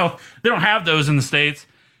don't have those in the States.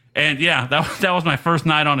 And yeah, that was my first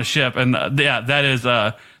night on a ship. And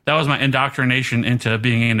that was my indoctrination into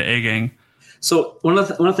being in the A gang. So one of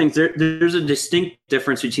the things, there's a distinct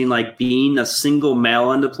difference between like being a single male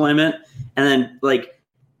on deployment and then like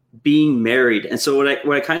being married. And so what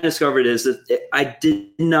I kind of discovered is that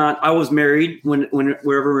I was married wherever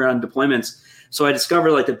we were on deployments. So I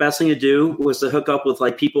discovered like the best thing to do was to hook up with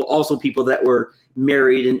like people that were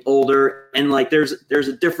married and older. And like, there's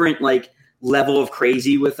a different like level of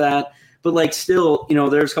crazy with that, but like still,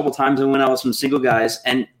 there's a couple times when I went out with some single guys,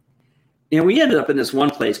 and we ended up in this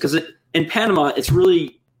one place because in Panama, it's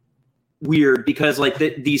really weird because like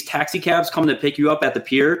these taxi cabs come to pick you up at the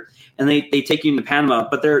pier, and they take you into Panama,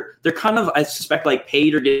 but they're kind of, I suspect, like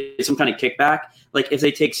paid or get some kind of kickback, like if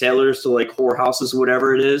they take sailors to like whorehouses or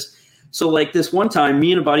whatever it is. So like this one time,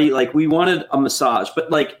 me and a buddy, like we wanted a massage, but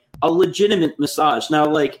like a legitimate massage. Now,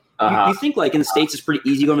 like you think like in the States it's pretty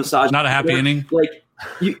easy to go massage. Not a happy ending. Like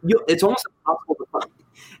it's almost impossible to find.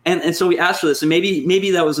 And so we asked for this, and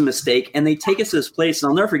maybe that was a mistake. And they take us to this place, and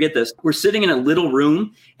I'll never forget this. We're sitting in a little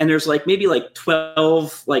room, and there's like maybe like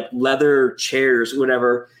 12 like leather chairs,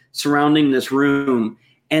 whatever, surrounding this room.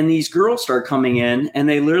 And these girls start coming in, and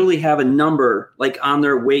they literally have a number like on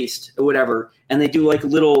their waist or whatever, and they do like a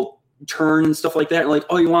little turn and stuff like that. Like,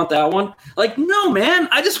 oh, you want that one? Like, no, man,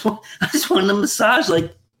 I just want a massage.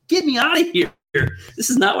 Like, get me out of here. This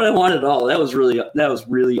is not what I want at all. That was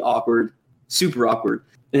really awkward, super awkward.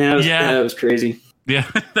 Yeah, that was crazy. Yeah,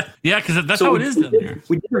 yeah, because that's how it is down there.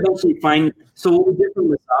 We did eventually find. So what we did for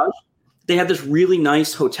massage, they had this really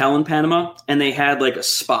nice hotel in Panama, and they had like a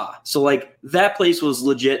spa. So like that place was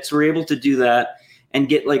legit. So we were able to do that and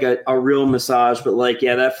get like a real massage. But like,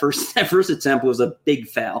 yeah, that first attempt was a big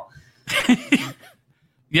fail.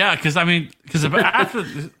 Yeah, because after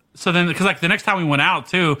like the next time we went out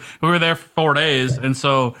too, we were there for 4 days, and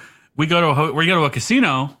so we go to a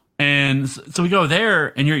casino. And so we go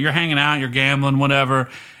there, and you're hanging out, you're gambling, whatever,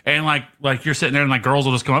 and like you're sitting there, and like girls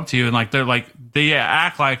will just come up to you, and like they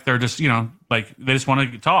act like they're just Like they just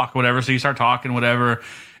want to talk, whatever. So you start talking, whatever,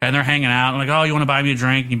 and they're hanging out and like, oh, you want to buy me a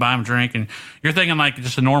drink? And you buy them a drink, and you're thinking like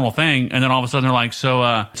just a normal thing, and then all of a sudden they're like, so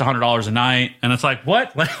it's $100 a night, and it's like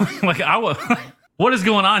what? Like I was. What is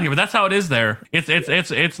going on here? But that's how it is there. It's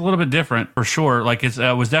a little bit different for sure. Like it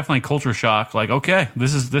was definitely culture shock. Like, okay,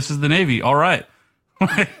 this is the Navy. All right,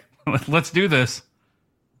 let's do this.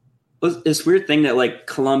 This weird thing that like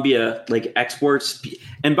Colombia like exports,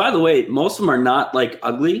 and by the way, most of them are not like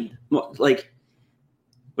ugly, like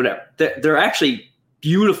whatever. They're actually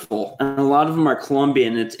beautiful, and a lot of them are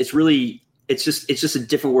Colombian. It's just a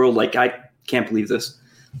different world. Like I can't believe this.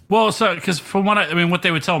 Well, so because from what I mean, what they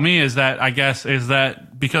would tell me is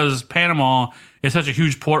that because Panama is such a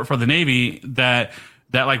huge port for the Navy that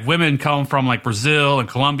like women come from like Brazil and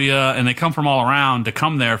Colombia, and they come from all around to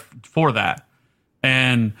come there for that.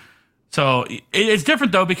 And so it's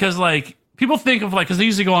different though, because like people think of like, because they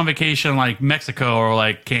usually go on vacation like Mexico or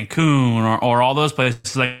like Cancun or all those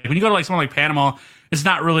places. Like when you go to like somewhere like Panama, it's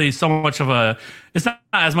not really so much of a, it's not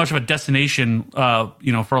as much of a destination, for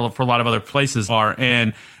a lot of other places are.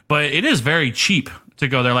 But it is very cheap to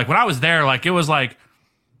go there. Like when I was there, like it was like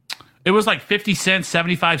 50 cents,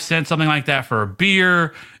 75 cents, something like that for a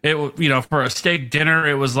beer. For a steak dinner,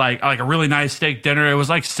 it was like a really nice steak dinner. It was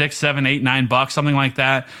like $6, $7, $8, $9, something like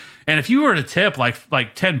that. And if you were to tip like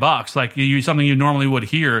 $10, like something you normally would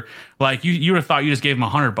hear, like you would have thought you just gave them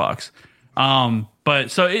 $100.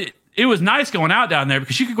 But so it was nice going out down there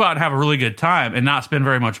because you could go out and have a really good time and not spend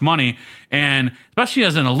very much money. And especially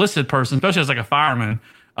as an enlisted person, especially as like a fireman,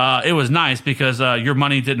 it was nice because your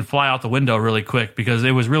money didn't fly out the window really quick, because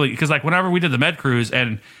like whenever we did the med cruise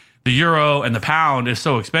and the euro and the pound is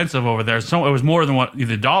so expensive over there, so it was more than what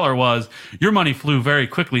the dollar was, your money flew very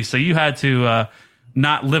quickly. So you had to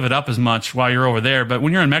not live it up as much while you're over there. But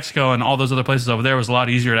when you're in Mexico and all those other places over there, it was a lot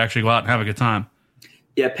easier to actually go out and have a good time.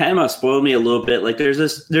 Yeah, Panama spoiled me a little bit. Like there's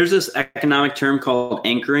this economic term called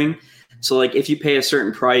anchoring. So like if you pay a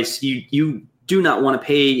certain price, you do not want to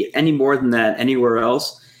pay any more than that anywhere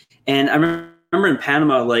else. And I remember in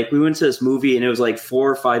Panama, like we went to this movie and it was like $4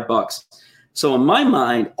 or $5. So in my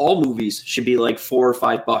mind, all movies should be like $4 or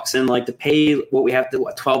 $5, and like to pay what we have to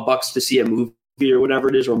 $12 to see a movie or whatever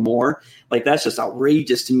it is or more. Like that's just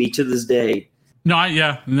outrageous to me to this day. No,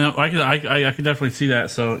 I could definitely see that.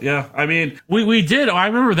 So yeah, I mean, we did. I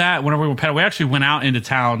remember that whenever we actually went out into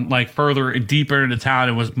town, like further and deeper into town,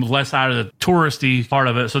 and was less out of the touristy part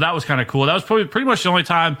of it. So that was kind of cool. That was probably pretty much the only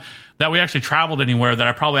time that we actually traveled anywhere that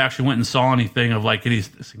I probably actually went and saw anything of like any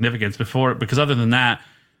significance before. Because other than that,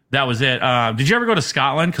 that was it. Did you ever go to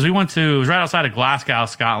Scotland? Because it was right outside of Glasgow,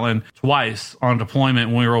 Scotland, twice on deployment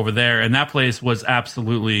when we were over there, and that place was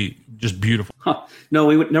absolutely just beautiful. Huh. No,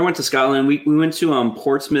 we never went to Scotland. We went to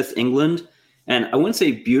Portsmouth, England, and I wouldn't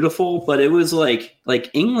say beautiful, but it was like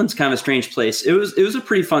England's kind of a strange place. It was a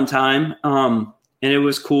pretty fun time, and it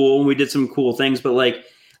was cool. We did some cool things, but like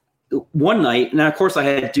one night, and of course I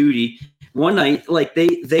had duty. One night, like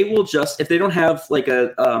they will just, if they don't have like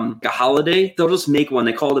a holiday, they'll just make one.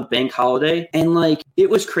 They call it a bank holiday, and like it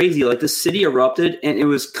was crazy. Like the city erupted, and it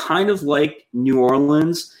was kind of like New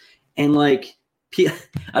Orleans, and like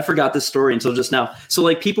I forgot this story until just now. So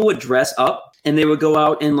like people would dress up and they would go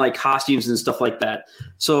out in like costumes and stuff like that.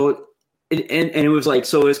 So it was like,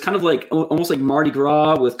 so it was kind of like almost like Mardi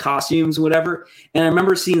Gras with costumes and whatever. And I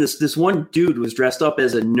remember seeing this one dude was dressed up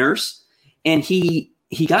as a nurse, and he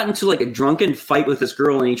got into like a drunken fight with this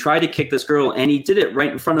girl, and he tried to kick this girl, and he did it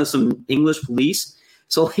right in front of some English police.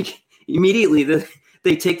 So like immediately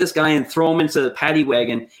they take this guy and throw him into the paddy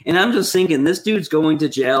wagon. And I'm just thinking, this dude's going to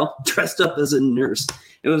jail dressed up as a nurse.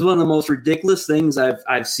 It was one of the most ridiculous things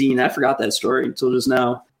I've seen. I forgot that story until just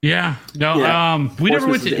now. Yeah. No, Yeah. we never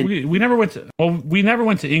went to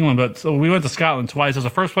England, but so we went to Scotland twice. It was the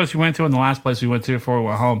first place we went to and the last place we went to before we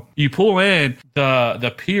went home. You pull in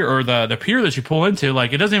the pier, or the pier that you pull into,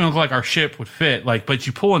 like it doesn't even look like our ship would fit, like, but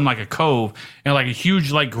you pull in like a cove, and like a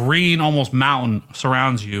huge like green almost mountain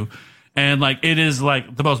surrounds you. And like it is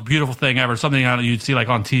like the most beautiful thing ever, something you'd see like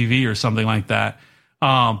on TV or something like that.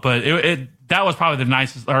 But that was probably the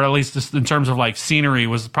nicest, or at least just in terms of like scenery,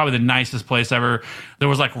 was probably the nicest place ever. There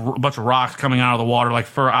was like a bunch of rocks coming out of the water, like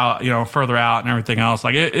further out and everything else.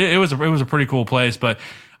 Like it was a pretty cool place. But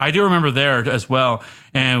I do remember there as well,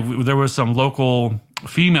 and there was some local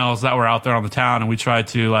females that were out there on the town, and we tried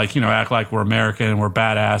to like act like we're American and we're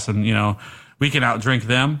badass, and we can outdrink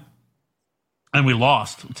them. And we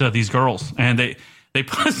lost to these girls, and they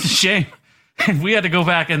put us to shame. And we had to go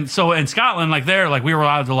back. And so in Scotland, like there, like we were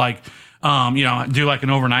allowed to like do like an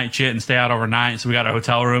overnight shit and stay out overnight. So we got a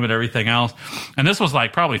hotel room and everything else. And this was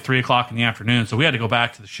like probably 3:00 in the afternoon. So we had to go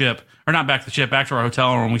back to the ship, or not back to the ship, back to our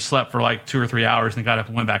hotel room. We slept for like 2 or 3 hours and got up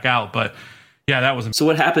and went back out. But yeah, that was. So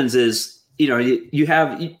what happens is, you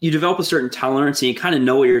develop a certain tolerance, and you kind of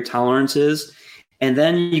know what your tolerance is. And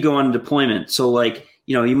then you go on deployment. So like,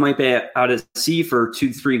 you might be out at sea for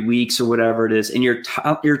 2-3 weeks or whatever it is, and your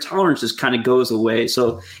tolerance just kind of goes away.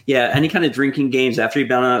 So yeah, any kind of drinking games after you've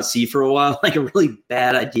been out at sea for a while, like a really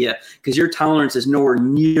bad idea, because your tolerance is nowhere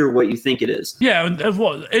near what you think it is. Yeah,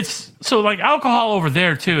 well, it's so like alcohol over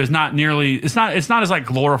there too is not nearly. It's not as like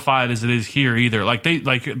glorified as it is here either. Like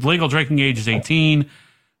legal drinking age is 18.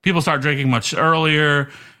 People start drinking much earlier.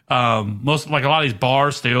 Most like a lot of these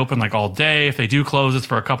bars stay open like all day. If they do close, it's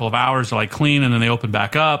for a couple of hours to like clean, and then they open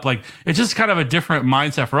back up. Like it's just kind of a different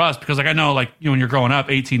mindset for us, because like I know like when you're growing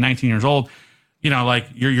up 18, 19 years old, like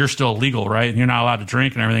you're still legal, right? And you're not allowed to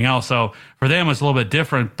drink and everything else. So for them it's a little bit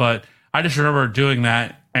different. But I just remember doing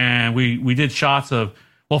that, and we did shots of,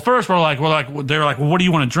 well, first they're like, well, what do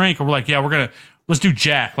you want to drink? And we're like, yeah, let's do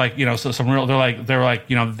Jack. Like, so some real, they're like,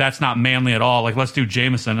 that's not manly at all. Like, let's do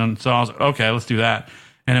Jameson. And so I was like, okay, let's do that.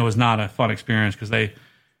 And it was not a fun experience, because they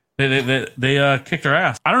kicked our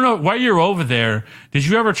ass. I don't know, while you were over there, did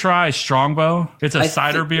you ever try Strongbow? It's a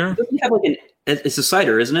cider beer. It's a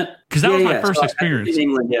cider, isn't it? Because that was my first experience. In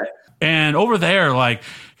England, yeah. And over there, like,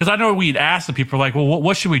 because I know we'd asked the people, like, well,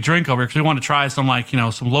 what should we drink over here? Because we want to try some, like,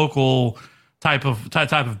 some local type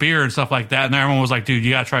of beer and stuff like that. And everyone was like, dude,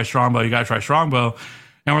 you got to try Strongbow. You got to try Strongbow.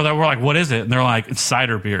 And we're like, what is it? And they're like, it's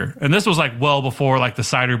cider beer. And this was like well before like the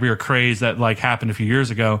cider beer craze that like happened a few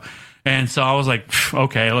years ago. And so I was like,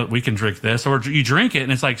 okay, we can drink this. Or you drink it,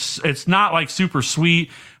 and it's like, it's not like super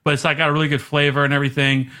sweet, but it's like got a really good flavor and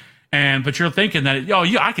everything. But you're thinking that,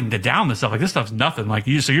 I can down this stuff. Like this stuff's nothing. Like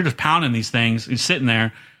so you're just pounding these things, you're sitting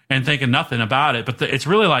there and thinking nothing about it. But it's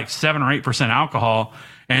really like 7 or 8% alcohol.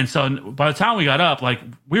 And so by the time we got up, like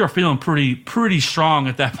we were feeling pretty strong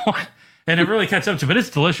at that point. And it really catches up to, but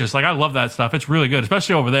it's delicious. Like I love that stuff. It's really good,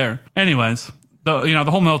 especially over there. Anyways, the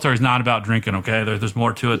whole military is not about drinking. Okay, there's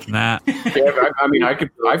more to it than that. Yeah, I mean, I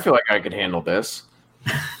feel like I could handle this.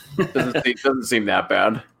 Doesn't seem that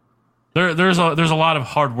bad. There's a lot of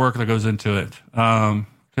hard work that goes into it.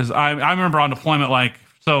 Because I remember on deployment, like,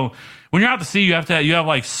 so when you're out to sea, you have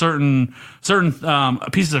like certain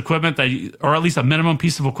pieces of equipment or at least a minimum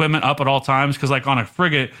piece of equipment up at all times. Because like on a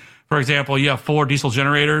frigate, for example, you have 4 diesel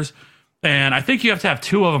generators. And I think you have to have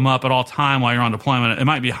 2 of them up at all time while you're on deployment. It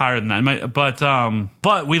might be higher than that.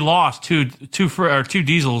 But we lost two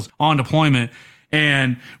diesels on deployment,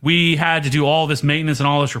 and we had to do all this maintenance and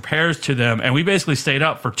all this repairs to them. And we basically stayed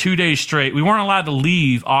up for 2 days straight. We weren't allowed to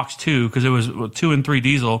leave Aux 2 because it was 2 and 3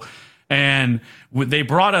 diesel. And they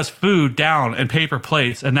brought us food down in paper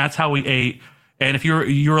plates, and that's how we ate. And if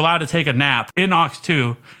you were allowed to take a nap in Aux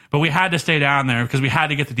 2, but we had to stay down there because we had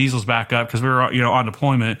to get the diesels back up because we were on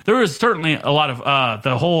deployment. There was certainly a lot of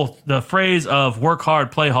the phrase of work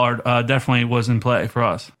hard, play hard definitely was in play for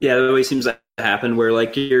us. Yeah, it always seems like it happened where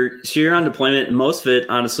like you're on deployment, and most of it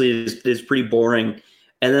honestly is pretty boring.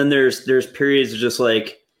 And then there's periods of just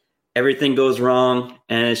like everything goes wrong,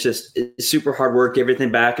 and it's super hard work, get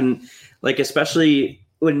everything back. And like especially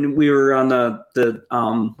when we were on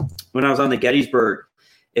when I was on the Gettysburg,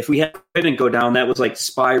 if we had equipment go down, that was like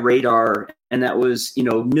spy radar, and that was,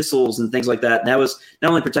 missiles and things like that. And that was not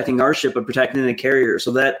only protecting our ship, but protecting the carrier.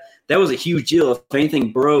 So that was a huge deal. If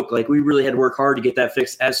anything broke, like we really had to work hard to get that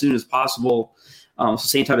fixed as soon as possible.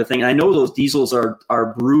 Same type of thing. And I know those diesels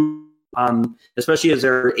are brutal, especially as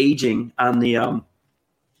they're aging on the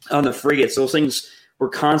frigates. Those things were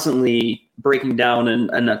constantly breaking down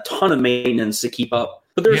and a ton of maintenance to keep up.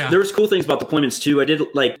 But there's cool things about deployments too. I did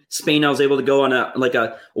like Spain. I was able to go on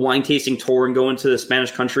a wine tasting tour and go into the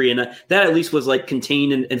Spanish country, and that at least was like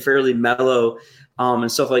contained and fairly mellow,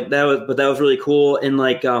 and stuff like that. But that was really cool. And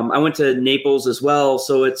like I went to Naples as well,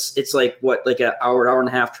 so it's like an hour and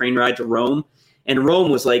a half train ride to Rome, and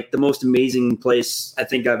Rome was like the most amazing place I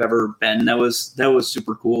think I've ever been. That was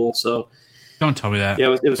super cool. So don't tell me that.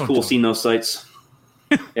 Yeah, it was cool seeing those sites.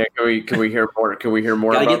 Yeah, can we hear more? Can we hear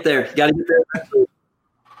more? Gotta get there.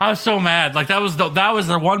 I was so mad. Like that was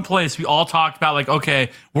the one place we all talked about. Like, okay,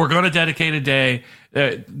 we're going to dedicate a day.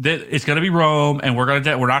 It's going to be Rome, and we're not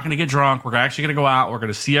going to get drunk. We're actually going to go out. We're going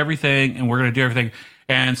to see everything, and we're going to do everything.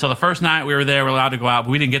 And so the first night we were there, we were allowed to go out, but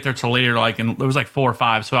we didn't get there till later. Like, and it was like 4 or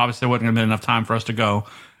 5. So obviously there wasn't going to be enough time for us to go.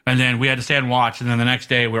 And then we had to stay and watch. And then the next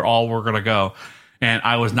day we're going to go. And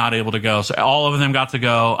I was not able to go. So all of them got to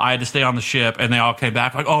go. I had to stay on the ship, and they all came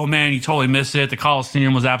back like, oh man, you totally missed it. The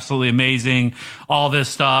Coliseum was absolutely amazing. All this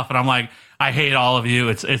stuff. And I'm like, I hate all of you.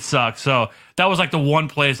 It sucks. So that was like the one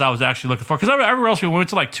place I was actually looking for. Because everywhere else we went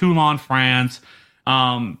to like Toulon, France.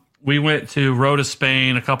 We went to Rota,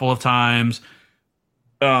 Spain a couple of times.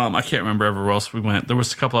 I can't remember everywhere else we went. There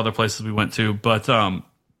was a couple other places we went to, but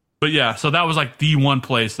yeah. So that was like the one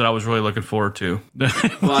place that I was really looking forward to.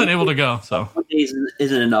 Wasn't able to go. So 1 day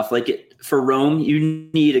isn't enough. Like for Rome, you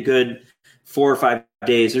need a good 4 or 5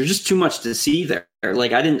 days. There's just too much to see there.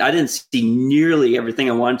 Like I didn't see nearly everything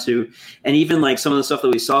I wanted to, and even like some of the stuff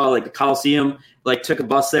that we saw, like the Colosseum, like took a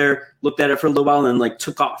bus there, looked at it for a little while, and then like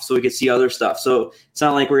took off so we could see other stuff. So it's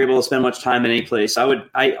not like we're able to spend much time in any place. I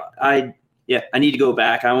need to go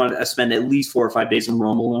back. I want to spend at least 4 or 5 days in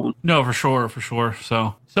Rome alone. No, for sure.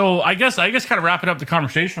 So I guess kind of wrapping up the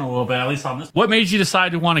conversation a little bit, at least on this. What made you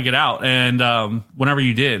decide to want to get out, and whenever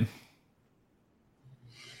you did?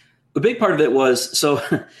 The big part of it was so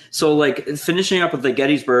like finishing up with the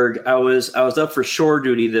Gettysburg, I was up for shore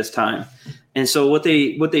duty this time. And so what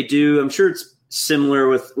they do, I'm sure it's similar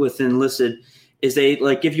with enlisted, is they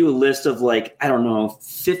like give you a list of like, I don't know,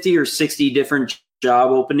 50 or 60 different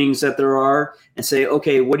job openings that there are, and say,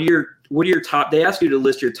 okay, what are your top, they ask you to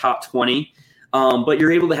list your top 20. But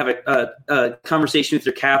you're able to have a conversation with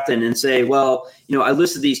your captain and say, well, I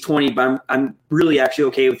listed these 20, but I'm really actually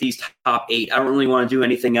okay with these top 8. I don't really want to do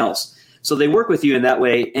anything else. So they work with you in that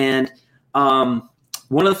way. And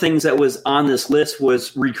one of the things that was on this list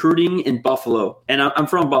was recruiting in Buffalo. And I'm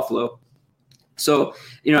from Buffalo. So,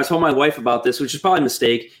 I told my wife about this, which is probably a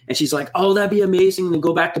mistake. And she's like, oh, that'd be amazing to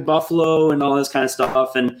go back to Buffalo and all this kind of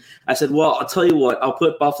stuff. And I said, well, I'll tell you what, I'll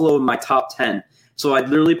put Buffalo in my top 10. So I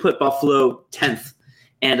literally put Buffalo 10th.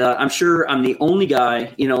 And I'm sure I'm the only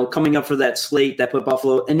guy, coming up for that slate that put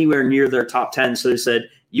Buffalo anywhere near their top 10. So they said,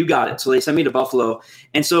 you got it. So they sent me to Buffalo.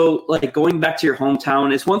 And so like going back to your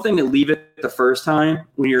hometown, it's one thing to leave it the first time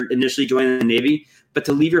when you're initially joining the Navy, but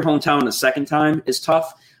to leave your hometown the second time is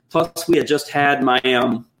tough. Plus we had just had my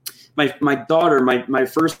daughter, my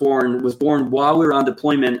firstborn was born while we were on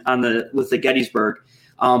deployment with the Gettysburg.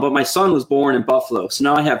 But my son was born in Buffalo. So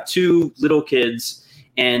now I have 2 little kids,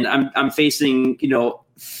 and I'm facing,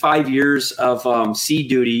 5 years of sea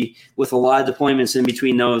duty with a lot of deployments in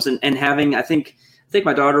between those, and having, I think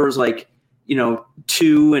my daughter was like,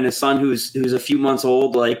 2, and a son who's a few months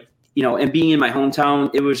old, like, and being in my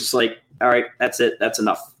hometown, it was just like, all right, that's it. That's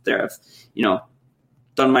enough there. I've,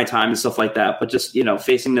 done my time and stuff like that. But just,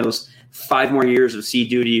 facing those 5 more years of sea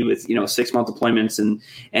duty with, 6-month deployments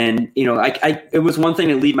and it was one thing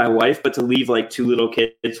to leave my wife, but to leave like 2 little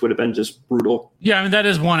kids would have been just brutal. Yeah. I mean, that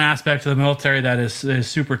is one aspect of the military that is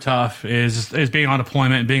super tough is being on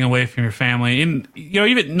deployment and being away from your family. And,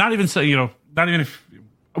 not even if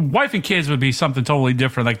wife and kids would be something totally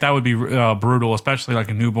different. Like that would be brutal, especially like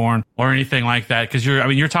a newborn or anything like that. Cause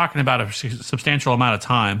you're talking about a substantial amount of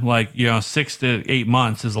time, like, 6 to 8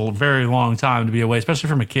 months is a very long time to be away, especially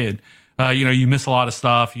from a kid. You miss a lot of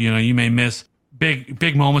stuff. You may miss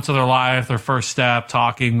big moments of their life, their first step,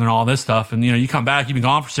 talking and all this stuff. And, you come back, you've been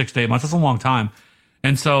gone for 6 to 8 months. That's a long time.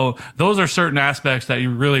 And so those are certain aspects that you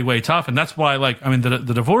really weigh tough. And that's why,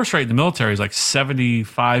 the divorce rate in the military is like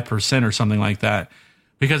 75% or something like that,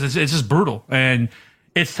 because it's just brutal. And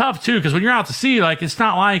it's tough too, because when you're out to sea, like, it's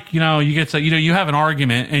not like, you get to, you have an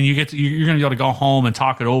argument and you're going to be able to go home and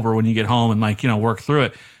talk it over when you get home and work through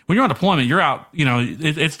it. When you're on deployment, you're out,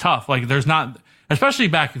 it's tough. Like there's not, especially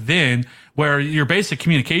back then where your basic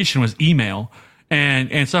communication was email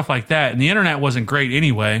and stuff like that. And the internet wasn't great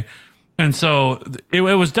anyway. And so it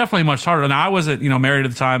was definitely much harder. Now I wasn't, married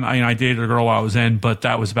at the time. I dated a girl while I was in, but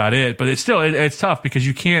that was about it. But it's still, it's tough because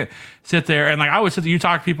you can't sit there. And I would sit there, you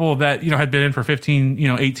talk to people that, had been in for 15,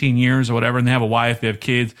 18 years or whatever, and they have a wife, they have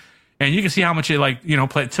kids, and you can see how much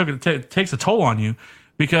it takes a toll on you.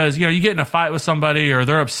 Because, you get in a fight with somebody or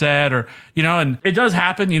they're upset or, and it does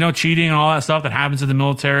happen, cheating and all that stuff that happens in the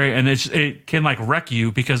military. And it can wreck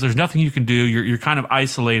you because there's nothing you can do. You're kind of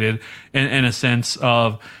isolated in a sense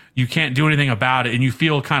of you can't do anything about it. And you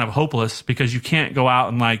feel kind of hopeless because you can't go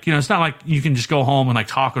out and it's not like you can just go home and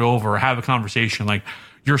talk it over or have a conversation. Like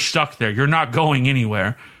you're stuck there. You're not going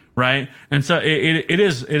anywhere. Right. And so it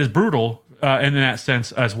is brutal. In that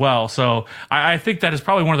sense as well. So I think that is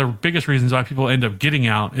probably one of the biggest reasons why people end up getting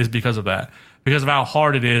out is because of that, because of how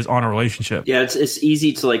hard it is on a relationship. Yeah, it's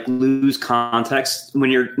easy to lose context when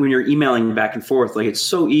you're emailing back and forth. Like it's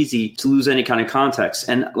so easy to lose any kind of context.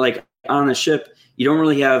 And on the ship, you don't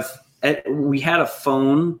really have. We had a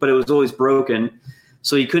phone, but it was always broken,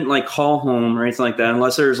 so you couldn't call home or anything like that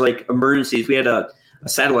unless there's emergencies. We had a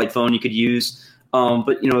satellite phone you could use.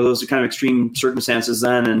 But those are kind of extreme circumstances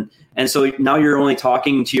then. And so now you're only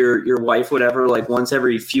talking to your wife, whatever, once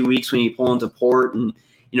every few weeks when you pull into port and,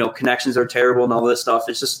 connections are terrible and all this stuff.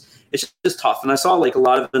 It's just tough. And I saw like a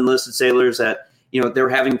lot of enlisted sailors that, they were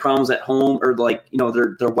having problems at home, or like,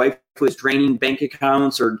 their wife was draining bank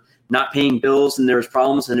accounts or not paying bills, and there was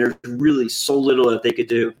problems, and there's really so little that they could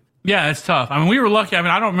do. Yeah, it's tough. I mean, we were lucky. I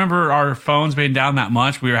mean, I don't remember our phones being down that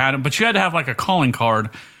much. But you had to have like a calling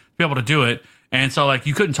card to be able to do it. And so like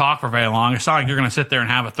you couldn't talk for very long. It's not like you're going to sit there and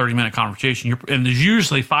have a 30-minute conversation. And there's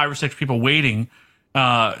usually 5 or 6 people waiting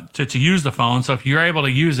to use the phone. So if you're able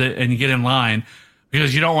to use it and you get in line,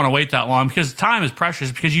 because you don't want to wait that long, because time is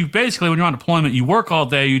precious, because you basically, when you're on deployment, you work all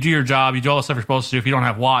day, you do your job, you do all the stuff you're supposed to do if you don't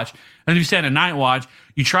have watch. And if you stand a night watch,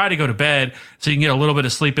 you try to go to bed so you can get a little bit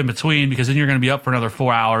of sleep in between, because then you're going to be up for another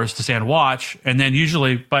 4 hours to stand watch. And then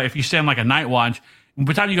usually, but if you stand like a night watch, by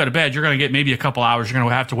the time you go to bed, you're going to get maybe a couple hours. You're going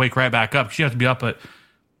to have to wake right back up, because you have to be up at,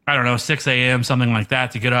 6 a.m., something like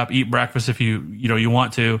that, to get up, eat breakfast if you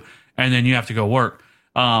want to, and then you have to go work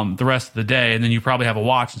the rest of the day, and then you probably have a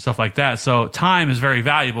watch and stuff like that. So time is very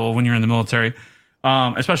valuable when you're in the military,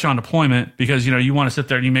 especially on deployment, because you want to sit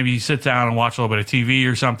there and you maybe sit down and watch a little bit of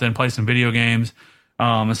TV or something, play some video games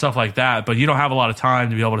and stuff like that. But you don't have a lot of time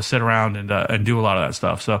to be able to sit around and do a lot of that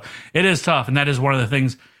stuff. So it is tough, and that is one of the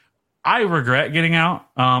things I regret getting out.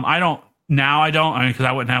 I don't, because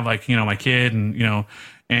I wouldn't have like my kid and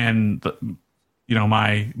my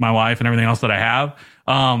wife and everything else that I have.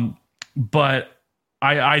 But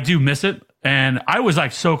I do miss it. And I was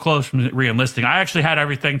like so close from re-enlisting. I actually had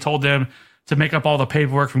everything, told them to make up all the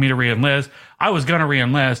paperwork for me to re-enlist. I was going to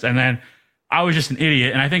re-enlist, and then I was just an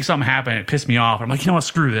idiot. And I think something happened. It pissed me off. I'm like, what?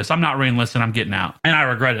 Screw this. I'm not re-enlisting. I'm getting out. And I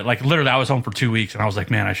regret it. Like literally I was home for 2 weeks and I was like,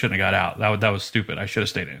 man, I shouldn't have got out. That was stupid. I should have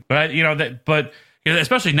stayed in. But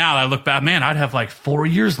especially now that I look back, man, I'd have like 4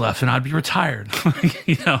 years left and I'd be retired,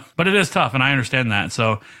 but it is tough. And I understand that.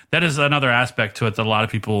 So that is another aspect to it that a lot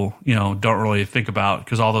of people, don't really think about,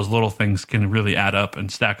 because all those little things can really add up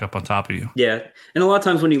and stack up on top of you. Yeah. And a lot of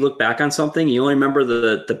times when you look back on something, you only remember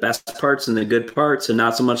the best parts and the good parts and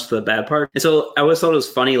not so much the bad part. And so I always thought it was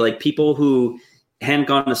funny, like people who hadn't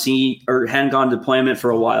gone to sea or hadn't gone to deployment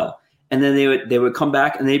for a while, and then they would come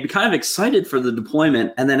back and they'd be kind of excited for the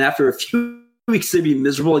deployment. And then after a few weeks they'd be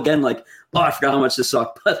miserable again, like, oh, I forgot how much this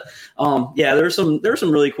sucked. But there were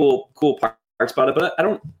some really cool parts about it, but I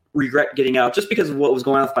don't regret getting out just because of what was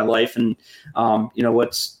going on with my life and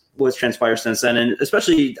what's transpired since then. And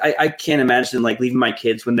especially I can't imagine like leaving my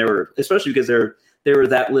kids when especially because they were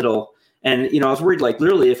that little. And I was worried, like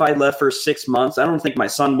literally if I left for 6 months, I don't think my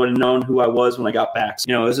son would have known who I was when I got back.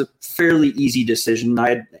 So, it was a fairly easy decision. I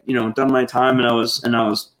had done my time, and I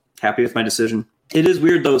was happy with my decision. It is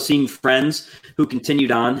weird though, seeing friends who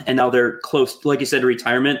continued on and now they're close, like you said, to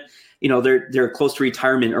retirement. They're close to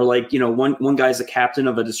retirement, or like one guy's the captain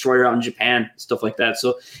of a destroyer out in Japan, stuff like that.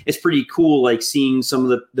 So it's pretty cool, like seeing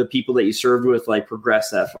some of the people that you served with like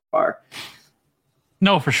progress that far.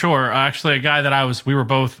 No, for sure. Actually, a guy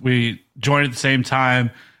that we joined at the same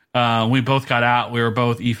time. We both got out. We were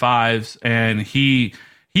both E5s, and he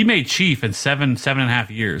made chief in 7.5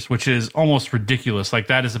 years, which is almost ridiculous. Like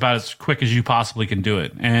that is about as quick as you possibly can do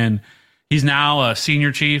it. And he's now a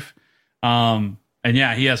senior chief. And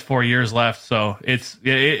yeah, he has 4 years left. So it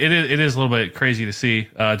is a little bit crazy to see,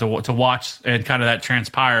 to watch and kind of that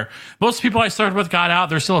transpire. Most people I served with got out.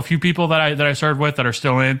 There's still a few people that I served with that are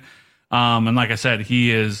still in. And like I said, I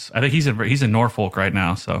think he's in Norfolk right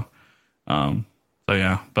now. So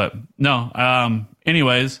yeah, but no,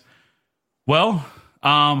 anyways, well,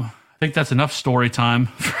 I think that's enough story time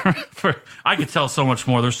for I could tell so much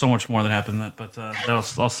more. There's so much more that happened, but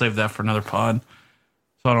I'll save that for another pod,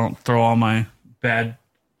 so I don't throw all my bad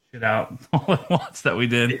shit out all at once that we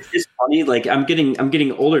did. It's funny. Like I'm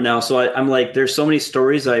getting older now, so I'm like, there's so many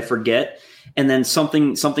stories that I forget, and then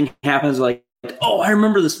something happens, like, oh, I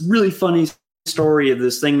remember this really funny story of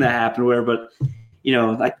this thing that happened, where, but.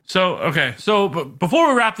 So before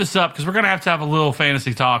we wrap this up, because we're going to have a little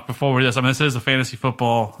fantasy talk before we do this. I mean, this is a fantasy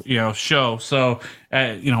football, show. So,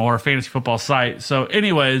 or a fantasy football site. So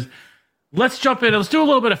anyways, let's jump in. Let's do a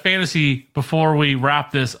little bit of fantasy before we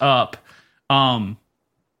wrap this up.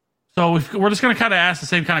 So we're just going to kind of ask the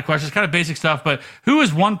same kind of questions, kind of basic stuff, but who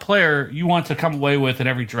is one player you want to come away with in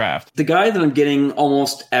every draft? The guy that I'm getting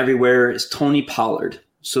almost everywhere is Tony Pollard.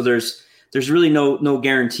 So there's really no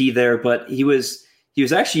guarantee there, but he was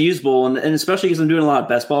actually usable, and especially because I'm doing a lot of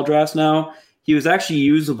best ball drafts now, he was actually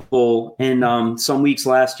usable in some weeks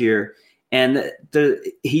last year. And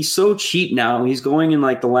he's so cheap now. He's going in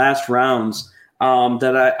like the last rounds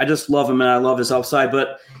that I just love him, and I love his upside.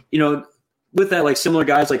 But, with that, like similar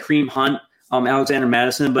guys like Kareem Hunt, Alexander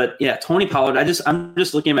Madison. But yeah, Tony Pollard, I'm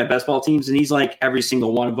just looking at my best ball teams, and he's like every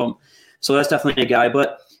single one of them. So that's definitely a guy.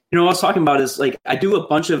 But what I was talking about is like I do a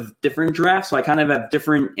bunch of different drafts, so I kind of have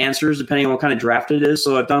different answers depending on what kind of draft it is.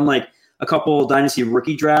 So I've done like a couple dynasty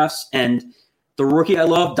rookie drafts, and the rookie I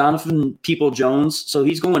love, Donovan People-Jones. So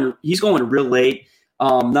he's going real late.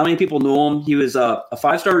 Not many people know him. He was a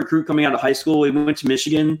 5-star recruit coming out of high school. He went to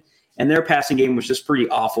Michigan, and their passing game was just pretty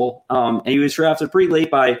awful. And he was drafted pretty late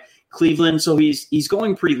by Cleveland, so he's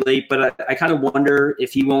going pretty late. But I kind of wonder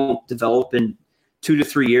if he won't develop in 2 to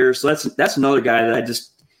 3 years. So that's another guy that I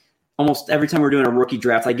just almost every time we're doing a rookie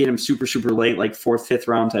draft, I get him super, super late, like 4th, 5th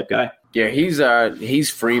round type guy. Yeah, he's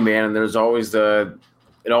free, man. And there's always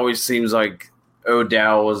it always seems like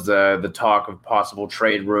Odell was the talk of possible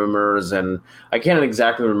trade rumors, and I can't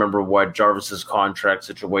exactly remember what Jarvis's contract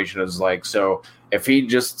situation is like. So if he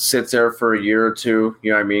just sits there for a year or two, you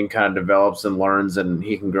know what I mean, kind of develops and learns, and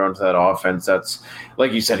he can grow into that offense. That's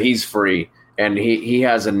like you said, he's free, and he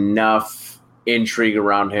has enough intrigue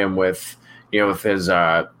around him with his.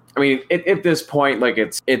 I mean, at this point, like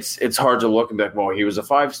it's hard to look and be like, well, he was a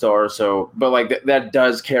 5-star, so but like that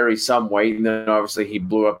does carry some weight, and then obviously he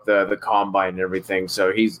blew up the combine and everything,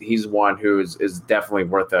 so he's one who is definitely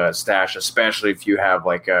worth a stash, especially if you have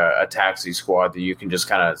like a taxi squad that you can just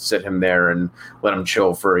kind of sit him there and let him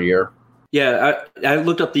chill for a year. Yeah, I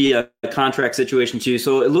looked up the contract situation too,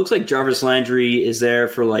 so it looks like Jarvis Landry is there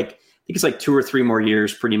for like I think it's like 2 or 3 more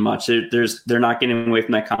years, pretty much. They're not getting away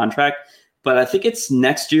from that contract. But I think it's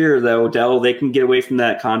next year that Odell, they can get away from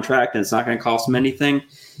that contract and it's not going to cost them anything.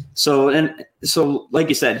 So like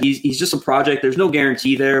you said, he's just a project. There's no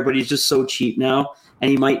guarantee there, but he's just so cheap now and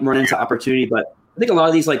he might run into opportunity. But I think a lot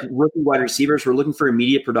of these like rookie wide receivers who are looking for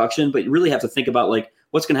immediate production, but you really have to think about like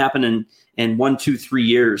what's going to happen in 1, 2, 3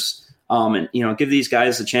 years. And give these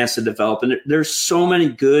guys a chance to develop. And there's so many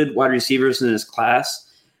good wide receivers in this class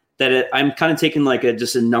that I'm kind of taking like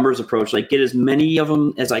just a numbers approach, like get as many of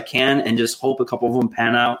them as I can and just hope a couple of them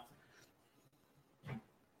pan out.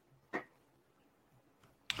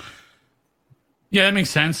 Yeah, that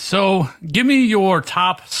makes sense. So give me your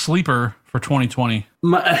top sleeper for 2020.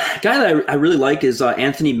 My guy that I really like is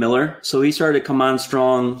Anthony Miller. So he started to come on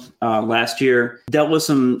strong last year, dealt with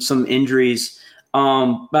some injuries.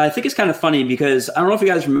 But I think it's kind of funny because I don't know if you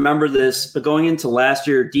guys remember this, but going into last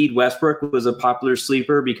year, Deed Westbrook was a popular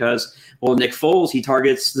sleeper because, well, Nick Foles, he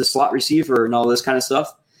targets the slot receiver and all this kind of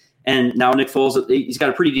stuff. And now Nick Foles, he's got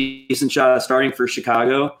a pretty decent shot at starting for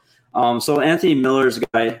Chicago. So Anthony Miller is a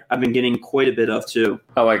guy I've been getting quite a bit of too.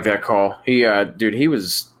 I like that call. He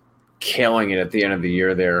was killing it at the end of the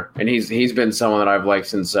year there. And he's been someone that I've liked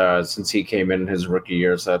since he came in his rookie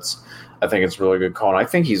year. So I think it's a really good call. And I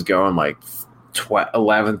think he's going like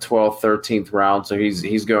 11th, 12th, 13th round, so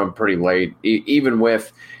he's going pretty late. Even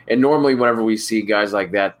with, and normally whenever we see guys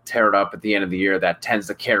like that tear it up at the end of the year, that tends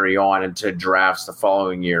to carry on into drafts the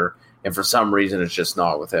following year. And for some reason, it's just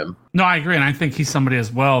not with him. No, I agree, and I think he's somebody as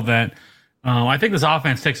well that I think this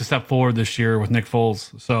offense takes a step forward this year with Nick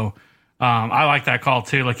Foles. So I like that call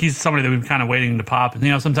too. Like he's somebody that we've kind of waiting to pop.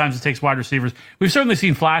 And sometimes it takes wide receivers. We've certainly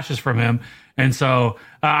seen flashes from him. And so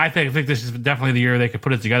I think this is definitely the year they could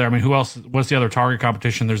put it together. I mean, who else? What's the other target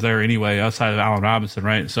competition there's there anyway outside of Allen Robinson,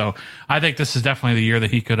 right? So I think this is definitely the year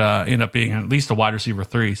that he could end up being at least a wide receiver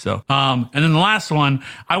 3. So, and then the last one,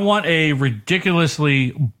 I want a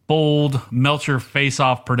ridiculously bold Melcher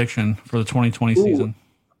face-off prediction for the 2020 season.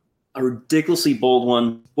 A ridiculously bold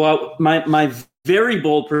one. Well, my very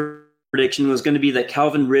bold prediction was going to be that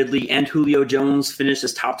Calvin Ridley and Julio Jones finish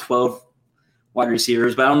as top 12 wide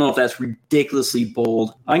receivers, but I don't know if that's ridiculously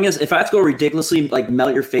bold. I guess if I have to go ridiculously, like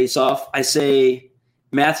melt your face off, I say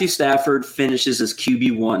Matthew Stafford finishes as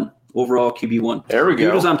QB1, overall QB1. There we go.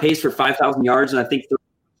 He was on pace for 5,000 yards, and I think 30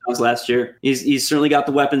 touchdowns last year. He's certainly got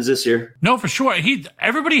the weapons this year. No, for sure.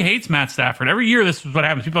 Everybody hates Matt Stafford. Every year this is what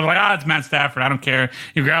happens. People are like, it's Matt Stafford. I don't care.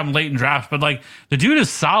 You grab him late in drafts. But like the dude is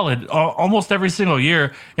solid almost every single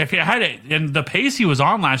year. If you had it, and the pace he was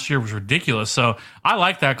on last year was ridiculous. So I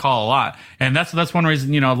like that call a lot. And that's one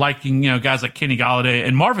reason, liking, guys like Kenny Golladay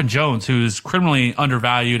and Marvin Jones, who's criminally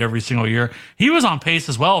undervalued every single year. He was on pace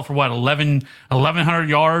as well for 1,100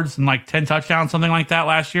 yards and like 10 touchdowns, something like that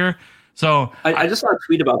last year. So I just saw a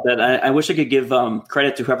tweet about that. I wish I could give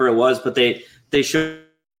credit to whoever it was, but they showed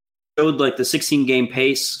like the 16-game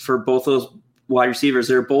pace for both those wide receivers.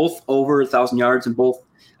 They're both over 1,000 yards and both,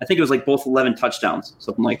 I think it was like both 11 touchdowns,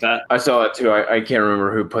 something like that. I saw that too. I can't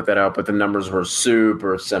remember who put that out, but the numbers were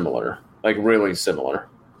super similar, like really similar.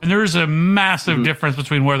 And there's a massive difference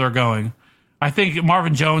between where they're going. I think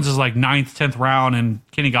Marvin Jones is like 9th, 10th round, and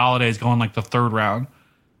Kenny Golladay is going like the 3rd round.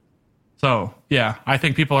 So, yeah, I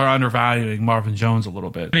think people are undervaluing Marvin Jones a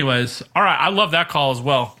little bit. Anyways, all right, I love that call as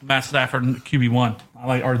well. Matt Stafford QB1. I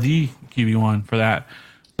like, or the QB1 for that.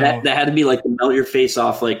 that had to be like the melt your face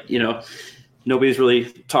off. Like, nobody's really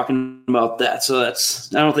talking about that. So I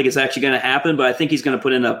don't think it's actually going to happen, but I think he's going to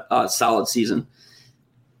put in a solid season.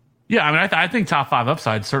 Yeah, I mean, I think top 5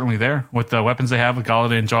 upside certainly there with the weapons they have with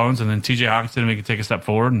Golladay and Jones, and then TJ Hockenson to take a step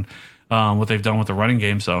forward, and what they've done with the running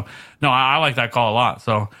game. So, no, I like that call a lot.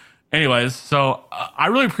 So, anyways, I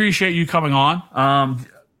really appreciate you coming on.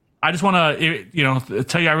 I just want to,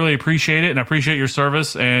 tell you I really appreciate it, and I appreciate your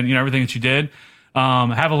service and everything that you did.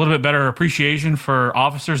 Have a little bit better appreciation for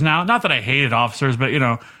officers now. Not that I hated officers, but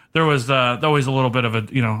there was always a little bit of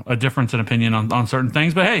a difference in opinion on certain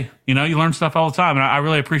things. But hey, you learn stuff all the time, and I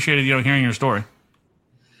really appreciated hearing your story.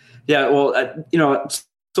 Yeah, well,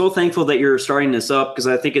 so thankful that you're starting this up, because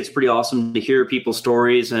I think it's pretty awesome to hear people's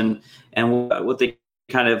stories and what they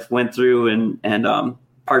kind of went through and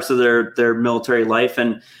parts of their military life.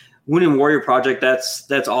 And Wounded Warrior Project,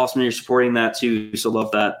 that's awesome. You're supporting that too, so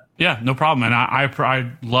love that. Yeah, no problem. And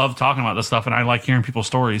I love talking about this stuff, and I like hearing people's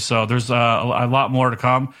stories. So there's a lot more to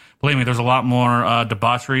come. Believe me, there's a lot more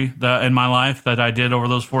debauchery in my life that I did over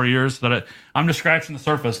those 4 years that I'm just scratching the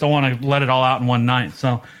surface. Don't want to let it all out in one night.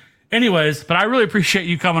 So anyways, but I really appreciate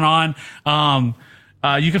you coming on.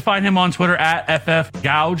 You can find him on Twitter at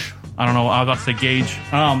FFGouge. I don't know. I was about to say Gage.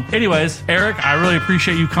 Anyways, Eric, I really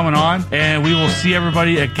appreciate you coming on, and we will see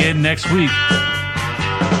everybody again next week.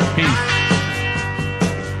 Peace.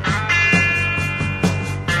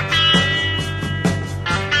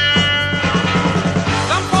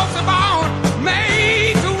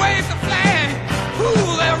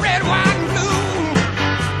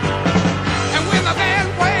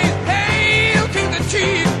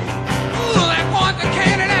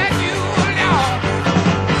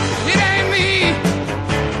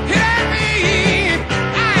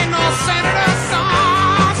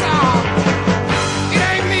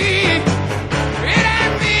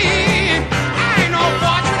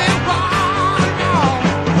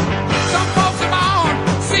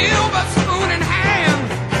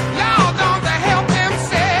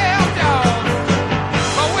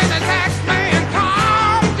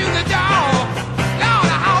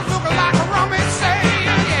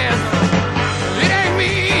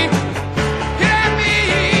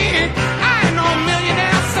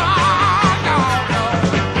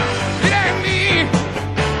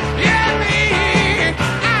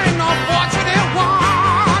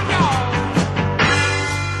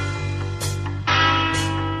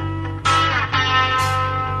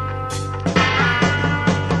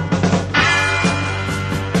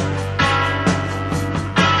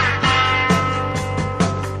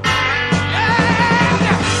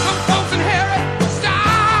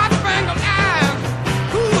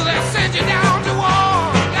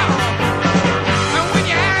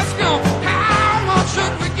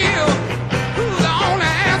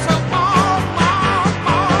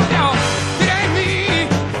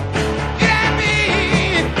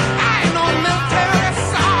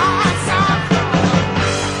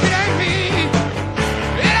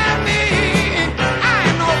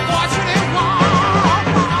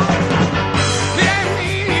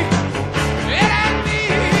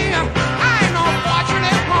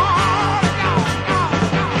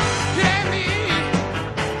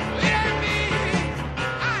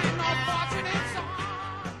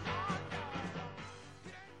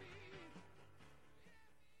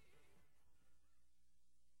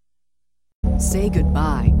 Say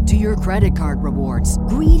goodbye to your credit card rewards.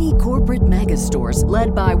 Greedy corporate mega stores,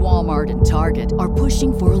 led by Walmart and Target, are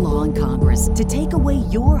pushing for a law in Congress to take away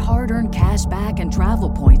your hard-earned cash back and travel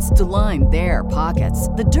points to line their pockets.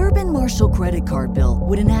 The Durbin-Marshall credit card bill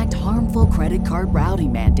would enact harmful credit card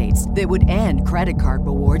routing mandates that would end credit card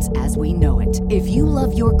rewards as we know it. If you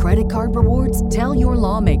love your credit card rewards, tell your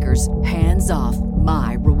lawmakers, hands off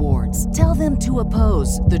my rewards. Tell them to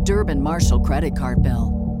oppose the Durbin-Marshall credit card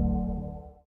bill.